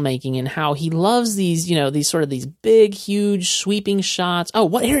his filmmaking and how he loves these big, huge, sweeping shots.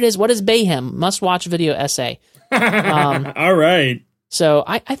 Oh, here it is. What is Bayhem? Must-watch video essay. All right. So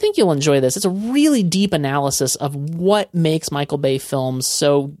I think you'll enjoy this. It's a really deep analysis of what makes Michael Bay films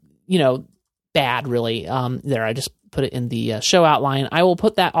so, bad, really. I just put it in the show outline. I will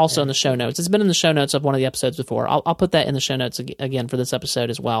put that also in the show notes. It's been in the show notes of one of the episodes before. I'll put that in the show notes again for this episode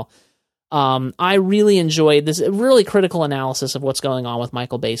as well. I really enjoyed this really critical analysis of what's going on with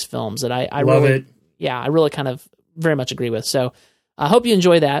Michael Bay's films that I love really, it. Yeah, I really kind of very much agree with. So I hope you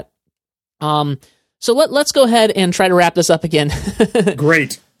enjoy that. So let's go ahead and try to wrap this up again.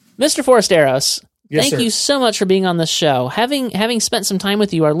 Great. Mr. Forasteros, yes, thank sir. you so much for being on this show. Having spent some time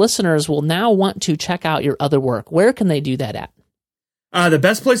with you, our listeners will now want to check out your other work. Where can they do that at? The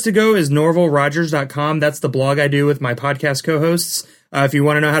best place to go is norvalrogers.com. That's the blog I do with my podcast co-hosts. If you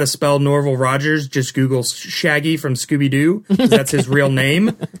want to know how to spell Norval Rogers, just Google Shaggy from Scooby-Doo. That's his real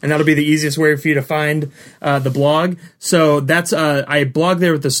name. And that'll be the easiest way for you to find the blog. So that's I blog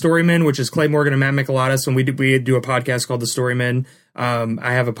there with the Storymen, which is Clay Morgan and Matt Michelatis, and we do a podcast called The Storymen.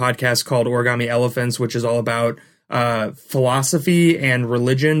 I have a podcast called Origami Elephants, which is all about philosophy and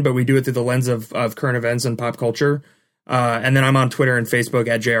religion, but we do it through the lens of current events and pop culture. And then I'm on Twitter and Facebook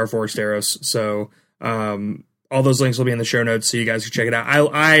at JR Forasteros. So all those links will be in the show notes so you guys can check it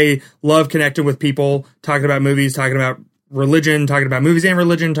out. I love connecting with people, talking about movies, talking about religion, talking about movies and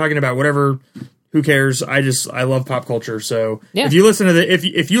religion, talking about whatever. Who cares? I love pop culture. So yeah. If you listen to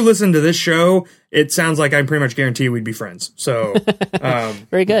if you listen to this show, it sounds like I'm pretty much guarantee we'd be friends. So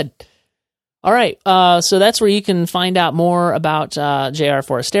very good. All right. So that's where you can find out more about JR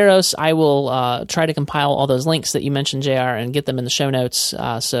Forasteros. I will try to compile all those links that you mentioned, JR, and get them in the show notes.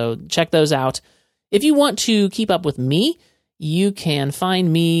 So check those out. If you want to keep up with me, you can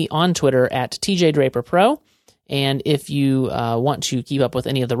find me on Twitter at TJ Draper Pro. And if you want to keep up with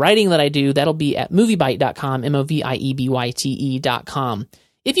any of the writing that I do, that'll be at MovieByte.com, MovieByte.com.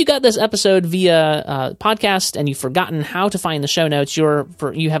 If you got this episode via podcast and you've forgotten how to find the show notes, you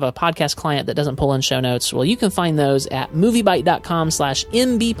have a podcast client that doesn't pull in show notes, well, you can find those at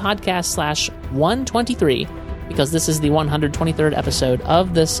MovieByte.com/mbpodcast/123, because this is the 123rd episode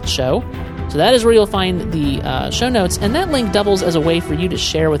of this show. So that is where you'll find the show notes, and that link doubles as a way for you to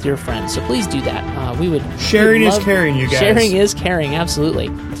share with your friends. So please do that. Sharing is caring, you guys. Sharing is caring, absolutely.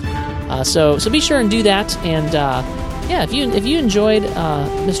 So be sure and do that. And if you enjoyed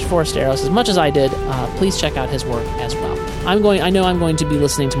Mr. Forasteros as much as I did, please check out his work as well. I know I'm going to be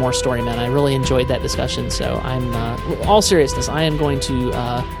listening to more Storymen. I really enjoyed that discussion. So I'm all seriousness, I am going to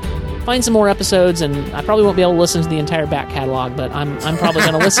find some more episodes, and I probably won't be able to listen to the entire back catalog, but I'm probably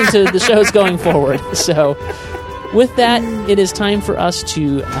going to listen to the shows going forward. So with that, it is time for us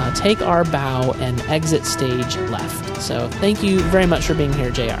to take our bow and exit stage left. So thank you very much for being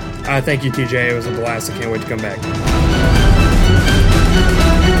here, JR. Thank you, TJ. It was a blast. I can't wait to come back.